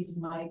of these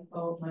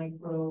mycorrhizal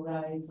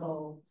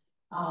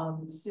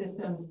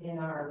systems in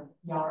our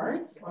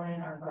yards or in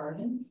our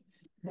gardens,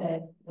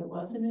 that it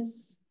wasn't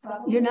as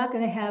prevalent. You're not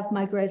going to have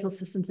mycorrhizal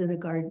systems in a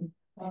garden.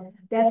 Okay.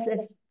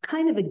 That's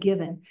kind of a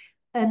given.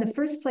 In the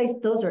first place,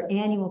 those are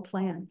annual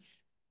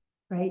plants,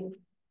 right?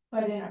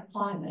 But in our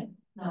climate,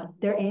 not.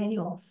 They're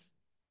annuals.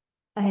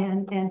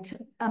 And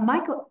a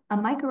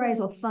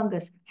mycorrhizal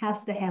fungus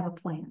has to have a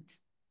plant.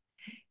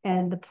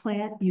 And the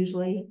plant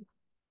usually,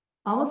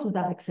 almost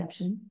without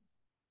exception,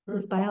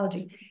 it's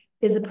biology,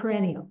 is a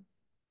perennial.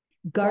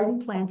 Garden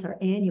plants are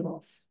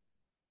annuals.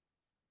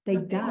 They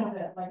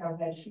die. Like our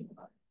vegetable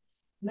gardens.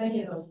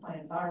 Many of those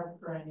plants are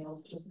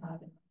perennials, just not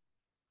in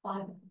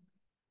climate.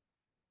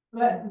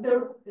 But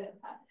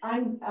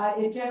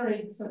it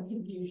generated some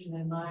confusion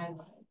in my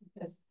mind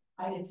because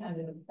I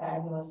attended a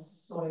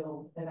fabulous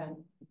soil event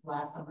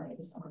last summer,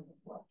 the summer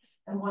before.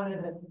 And one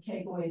of the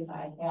takeaways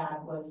I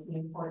had was the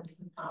importance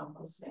of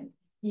composting,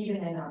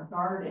 even in our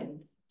garden,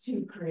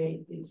 to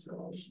create these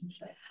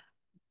relationships.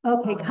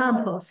 Okay,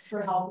 compost.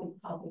 For healthy.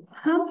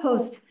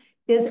 Compost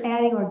is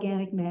adding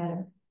organic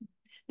matter.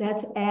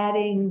 That's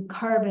adding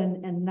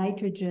carbon and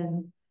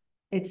nitrogen.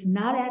 It's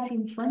not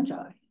adding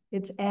fungi.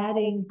 It's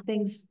adding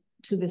things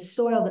to the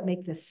soil that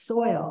make the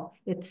soil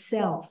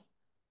itself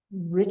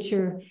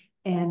richer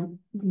and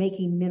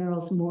making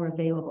minerals more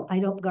available. I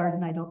don't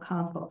garden, I don't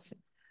compost.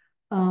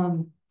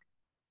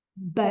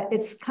 But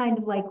it's kind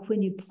of like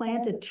when you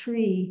plant a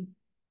tree,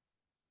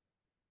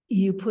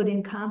 you put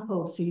in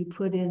compost or you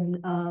put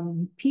in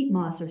peat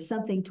moss or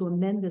something to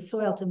amend the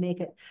soil to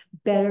make it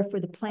better for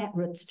the plant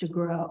roots to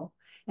grow.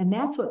 And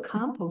that's what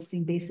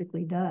composting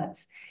basically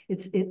does.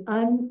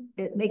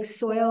 It makes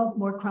soil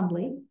more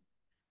crumbly,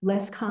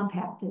 less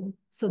compacted,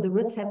 so the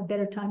roots have a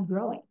better time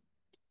growing.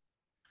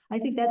 I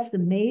think that's the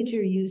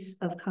major use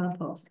of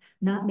compost,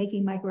 not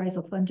making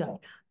mycorrhizal fungi,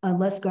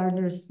 unless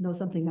gardeners know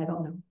something I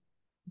don't know.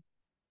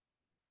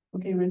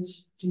 Okay,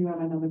 Rich, do you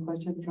have another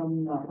question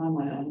from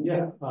online?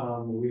 Yeah,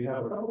 we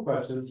have a couple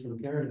questions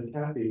from Karen and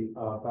Kathy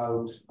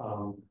about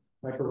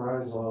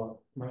mycorrhizae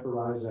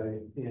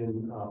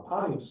in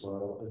potting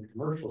soil and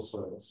commercial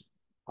soils.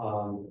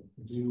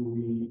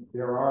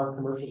 There are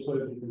commercial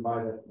soils you can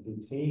buy that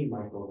contain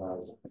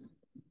mycorrhizae.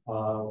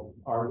 Will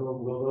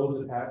those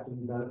attack and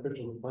be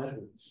beneficial to plant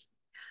roots?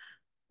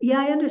 Yeah,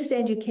 I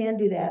understand you can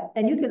do that.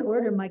 And you can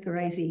order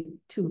mycorrhizae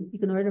too. You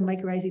can order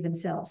mycorrhizae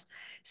themselves.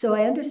 So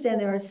I understand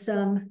there are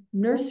some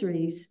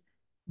nurseries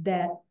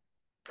that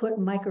put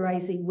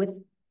mycorrhizae with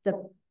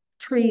the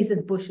trees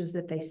and bushes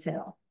that they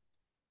sell.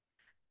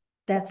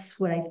 That's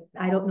what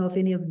I don't know if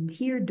any of them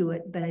here do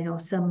it, but I know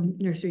some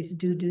nurseries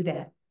do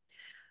that.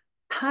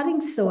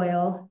 Potting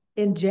soil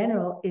in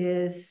general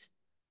is,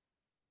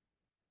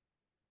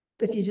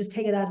 if you just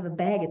take it out of a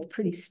bag, it's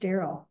pretty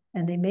sterile.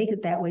 And they make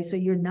it that way, so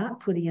you're not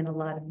putting in a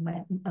lot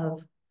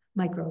of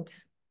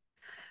microbes.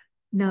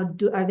 Now,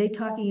 are they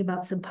talking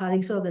about some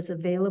potting soil that's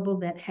available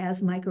that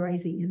has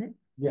mycorrhizae in it?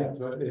 Yeah,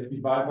 so if you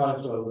buy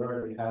potting soil that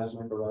already has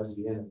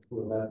mycorrhizae in it,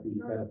 will that be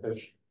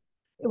beneficial?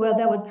 Well,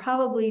 that would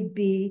probably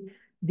be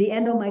the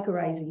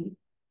endomycorrhizae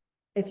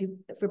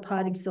for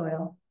potting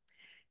soil.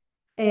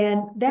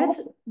 And that's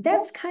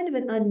kind of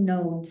an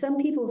unknown. Some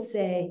people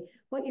say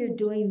what you're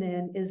doing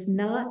then is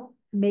not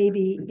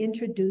maybe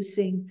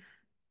introducing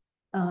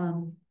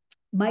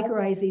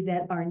mycorrhizae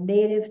that are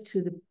native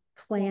to the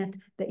plant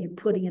that you're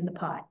putting in the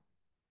pot.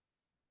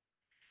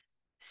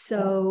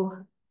 So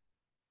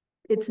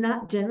it's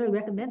not generally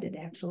recommended,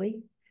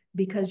 actually,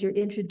 because you're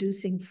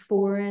introducing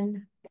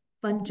foreign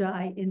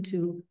fungi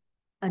into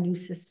a new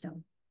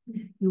system.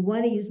 You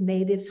want to use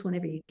natives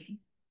whenever you can.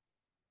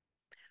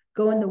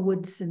 Go in the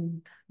woods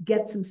and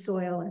get some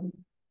soil and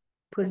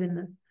put it in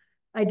the,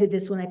 I did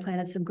this when I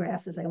planted some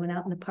grasses. I went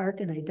out in the park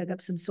and I dug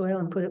up some soil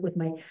and put it with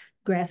my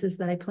grasses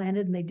that I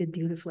planted, and they did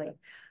beautifully.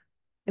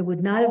 It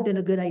would not have been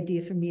a good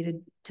idea for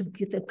me to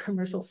get the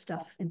commercial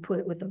stuff and put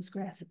it with those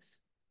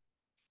grasses.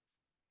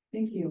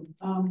 Thank you.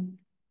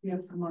 We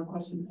have some more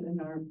questions in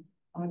our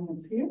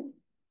audience here.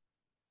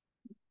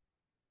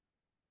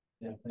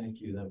 Yeah, thank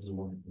you. That was a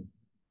wonderful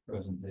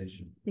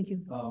presentation. Thank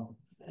you.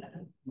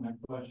 My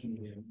question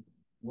is,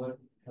 what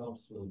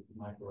helps with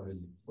mycorrhizal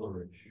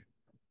flourish?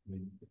 I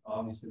mean,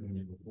 obviously, when you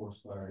have a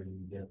forest fire,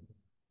 you get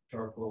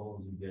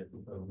charcoals, you get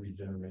a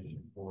regeneration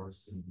of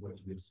forests, and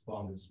what gives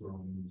fungus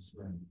growing in the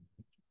spring.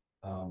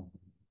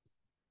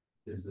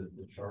 Is it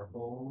the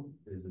charcoal?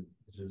 Is it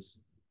just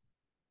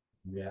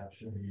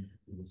reaction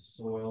to the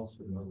soils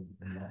from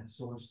the land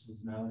sources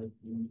now that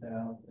you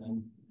have?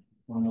 And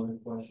one other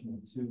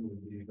question too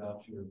would be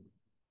about your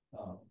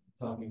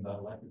talking about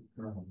electric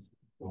current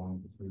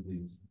going through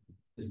these.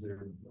 Is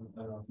there,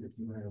 I don't know if you're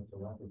familiar with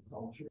electric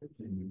culture,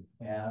 can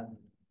you add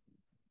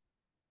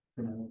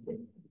current to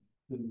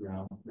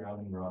the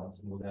grounding rods,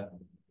 and will that?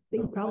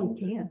 You probably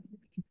can.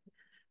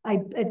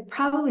 It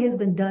probably has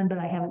been done, but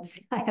I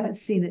haven't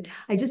seen it.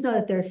 I just know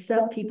that there are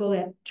some people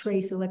that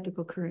trace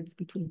electrical currents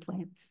between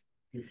plants.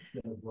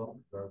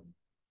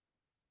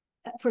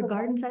 For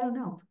gardens, I don't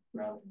know.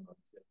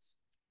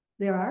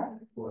 There are?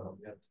 Well,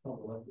 yeah, it's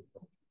called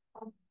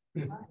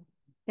electric.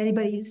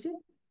 Anybody used it?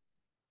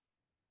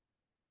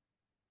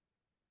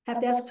 Have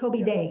to ask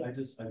Toby Day.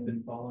 I've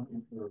been following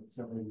him for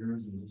several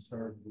years and just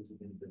started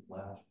visiting it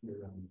last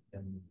year,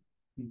 and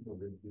people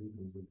that do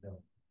visit have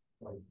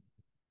like.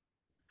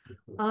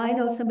 I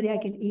know somebody I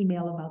can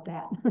email about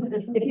that.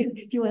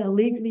 if you want to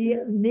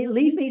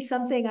leave me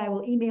something, I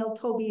will email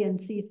Toby and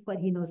see what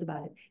he knows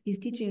about it. He's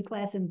teaching a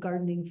class in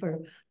gardening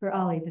for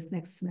Ollie this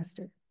next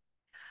semester.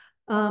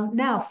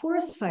 Now,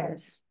 forest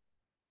fires.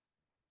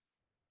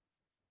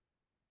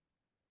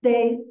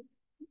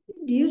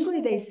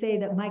 Usually they say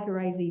that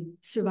mycorrhizae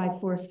survive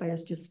forest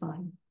fires just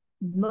fine,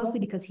 mostly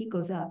because heat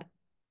goes up.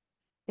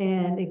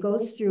 And it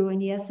goes through,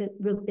 and yes,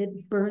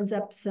 it burns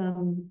up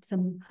some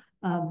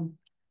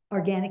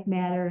organic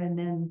matter, and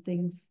then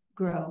things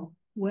grow.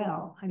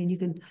 Well, I mean,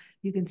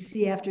 you can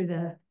see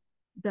after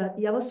the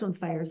Yellowstone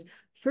fires,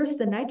 first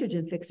the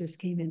nitrogen fixers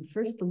came in,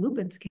 first the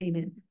lupins came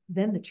in,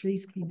 then the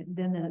trees came in,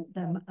 then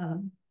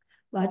the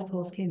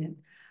lodgepoles came in.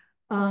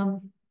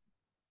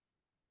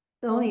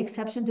 The only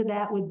exception to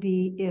that would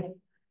be if,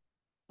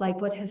 like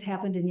what has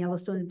happened in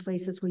Yellowstone, in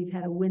places where you've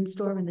had a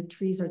windstorm and the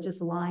trees are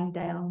just lying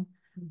down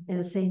in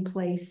the same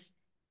place,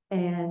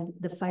 and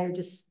the fire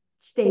just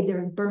stayed there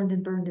and burned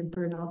and burned and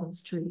burned all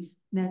those trees.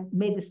 And that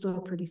made the soil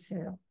pretty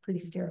sterile.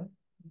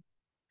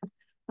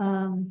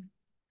 Now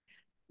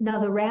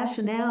the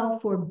rationale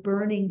for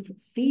burning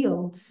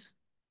fields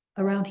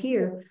around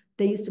here,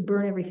 they used to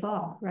burn every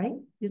fall, right?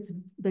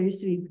 There used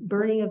to be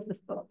burning of the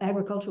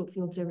agricultural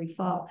fields every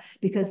fall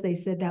because they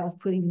said that was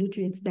putting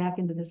nutrients back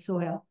into the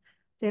soil.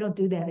 They don't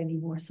do that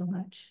anymore so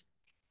much.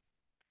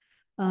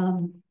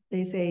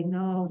 They say,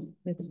 no,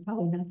 that's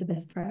probably not the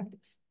best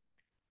practice.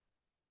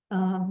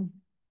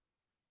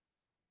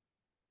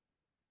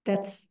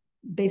 That's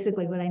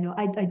basically what I know.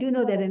 I do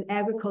know that in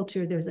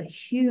agriculture, there's a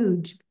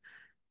huge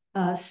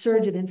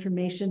surge of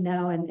information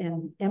now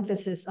and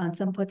emphasis on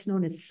what's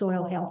known as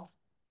soil health.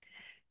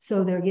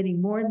 So they're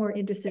getting more and more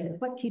interested in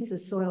what keeps the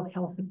soil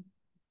healthy.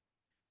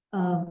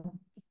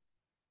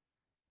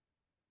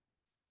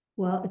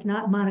 Well, it's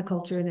not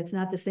monoculture, and it's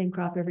not the same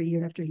crop every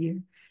year after year.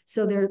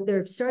 So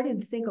they're starting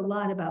to think a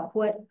lot about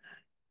what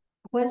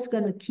is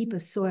going to keep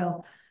a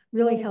soil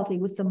really healthy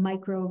with the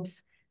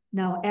microbes.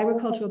 Now,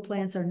 agricultural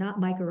plants are not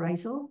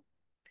mycorrhizal,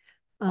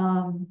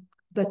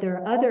 but there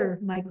are other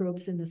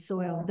microbes in the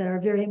soil that are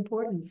very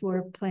important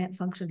for plant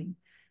functioning.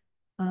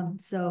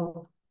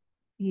 So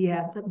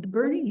yeah, the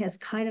burning has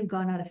kind of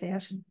gone out of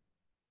fashion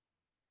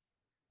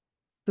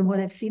from what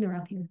I've seen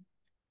around here.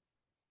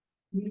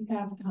 We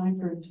have time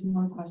for 2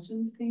 more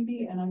questions,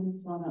 maybe, and I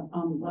just want to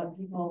let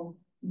people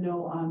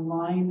know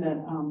online that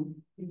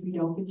if we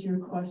don't get your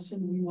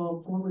question, we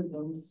will forward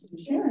those to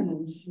Sharon,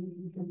 and she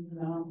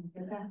can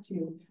get back to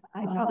you.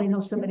 I probably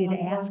know somebody to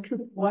ask.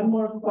 One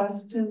more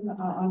question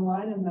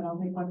online, and then I'll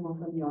take one more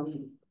from the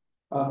audience.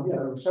 Yeah,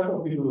 there were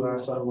several people who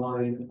asked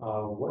online,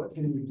 what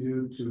can you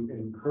do to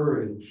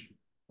encourage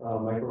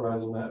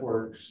mycorrhizal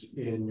networks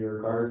in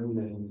your garden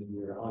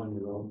and on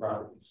your own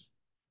properties?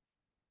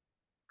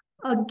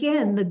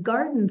 Again, the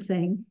garden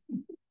thing,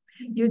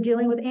 you're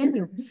dealing with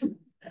annuals.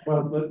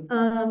 Well,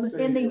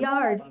 in the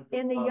yard,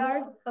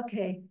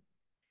 okay.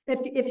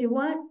 If you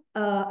want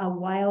a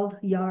wild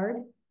yard,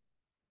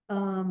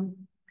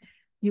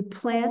 you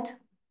plant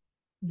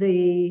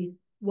the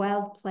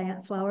wild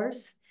plant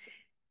flowers,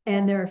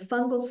 and there are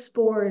fungal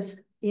spores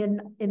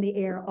in the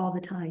air all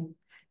the time.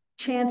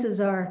 Chances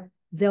are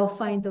they'll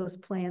find those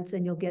plants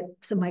and you'll get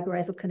some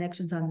mycorrhizal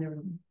connections on their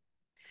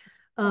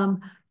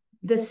own.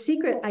 The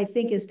secret, I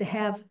think, is to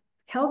have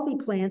healthy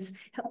plants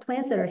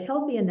that are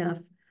healthy enough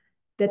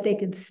that they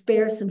can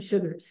spare some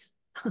sugars.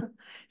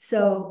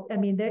 So, I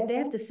mean, they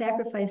have to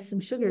sacrifice some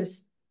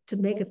sugars to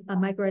make a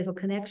mycorrhizal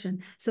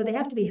connection. So they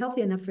have to be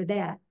healthy enough for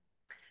that.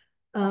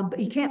 But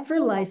you can't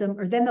fertilize them,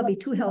 or then they'll be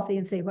too healthy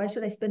and say, why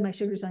should I spend my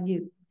sugars on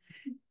you?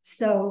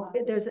 So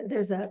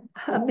there's a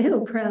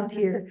middle ground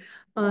here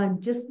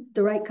on just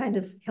the right kind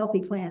of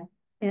healthy plant.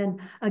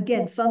 And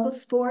again, fungal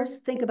spores,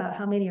 think about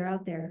how many are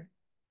out there.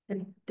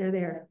 And they're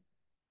there.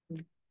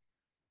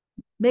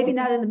 Maybe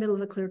not in the middle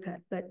of a clear cut,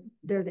 but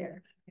they're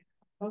there.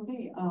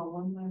 Okay,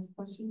 one last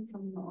question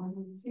from the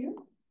audience here.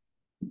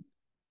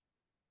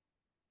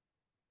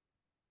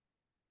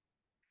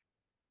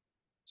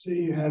 Say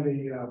you have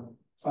a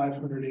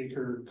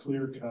 500-acre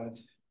clear cut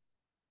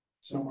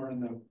somewhere in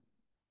the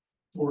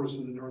forest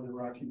of the Northern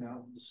Rocky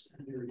Mountains,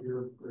 near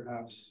here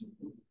perhaps,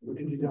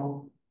 and you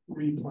don't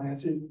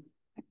replant it,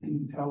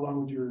 how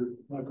long would your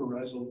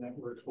mycorrhizal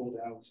network hold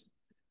out?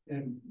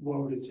 And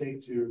what would it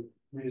take to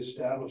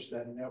reestablish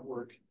that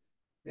network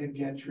and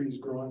get trees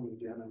growing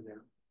again in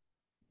there?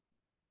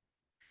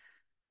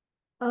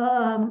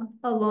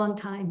 A long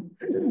time.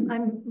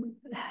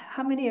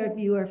 How many of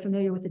you are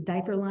familiar with the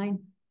diaper line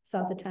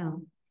south of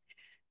town?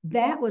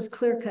 That was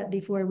clear cut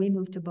before we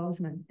moved to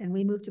Bozeman, and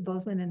we moved to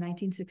Bozeman in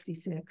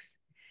 1966.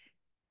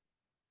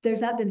 There's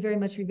not been very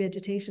much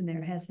revegetation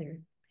there, has there?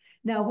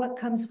 Now, what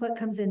comes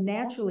in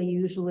naturally,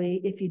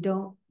 usually, if you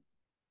don't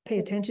pay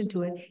attention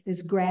to it,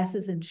 is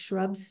grasses and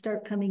shrubs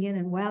start coming in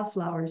and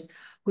wildflowers,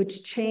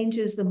 which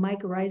changes the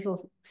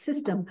mycorrhizal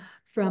system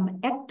from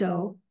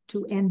ecto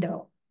to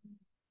endo.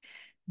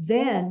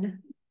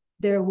 Then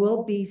there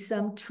will be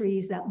some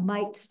trees that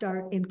might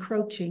start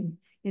encroaching,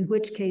 in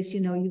which case,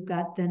 you've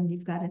got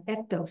an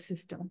ecto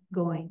system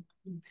going.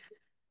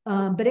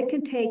 But it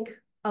can take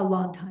a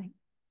long time.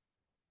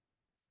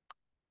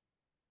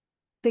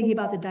 Thinking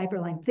about the diaper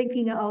line,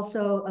 thinking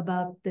also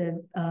about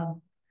the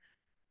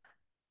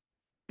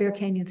Bear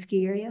Canyon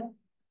ski area.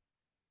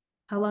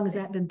 How long has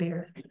that been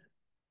bare?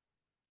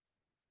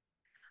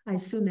 I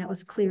assume that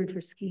was cleared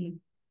for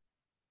skiing.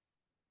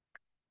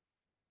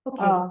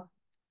 Okay.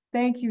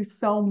 Thank you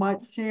so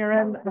much,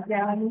 Sharon.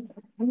 Again,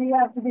 we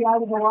have to be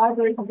out of the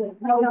library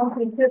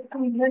in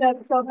 15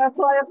 minutes, so that's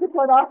why I have to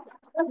put off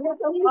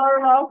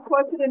our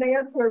question and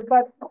answer.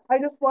 But I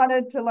just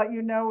wanted to let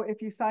you know,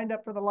 if you signed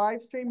up for the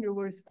live stream, you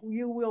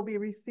will be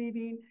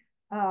receiving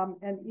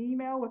an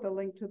email with a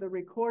link to the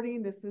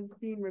recording. This is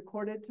being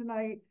recorded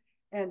tonight.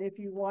 And if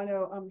you want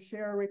to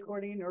share a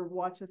recording or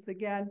watch us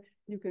again,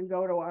 you can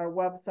go to our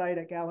website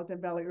at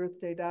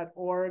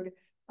GallatinValleyEarthDay.org.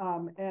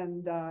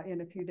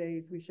 In a few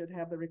days, we should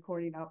have the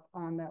recording up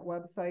on that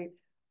website.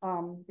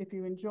 If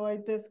you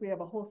enjoyed this, we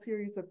have a whole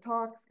series of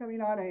talks coming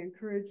on. I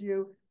encourage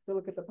you to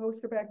look at the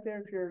poster back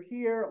there if you're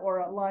here or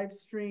a live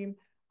stream.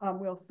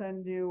 We'll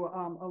send you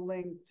a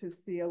link to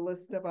see a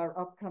list of our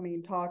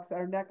upcoming talks.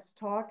 Our next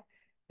talk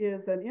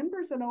is an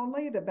in-person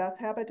only. The Best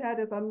Habitat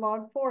is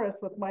Unlogged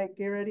Forest with Mike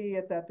Garrity.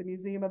 It's at the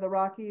Museum of the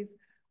Rockies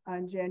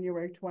on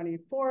January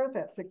 24th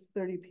at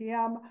 6:30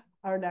 p.m.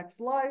 Our next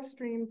live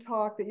stream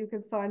talk that you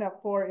can sign up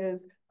for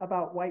is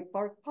about white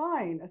bark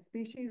pine, a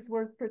species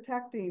worth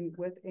protecting,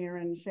 with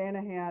Aaron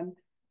Shanahan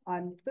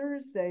on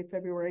Thursday,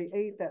 February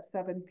 8th at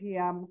 7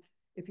 p.m.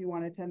 If you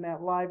want to attend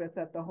that live, it's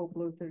at the Hope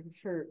Lutheran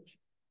Church.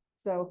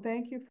 So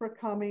thank you for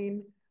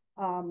coming.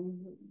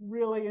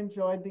 Really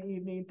enjoyed the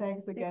evening.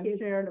 Thanks again,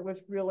 Sharon. It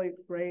was really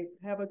great.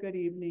 Have a good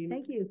evening.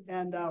 Thank you.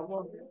 And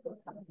we'll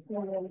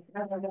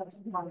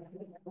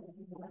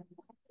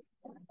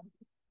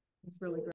it's really great.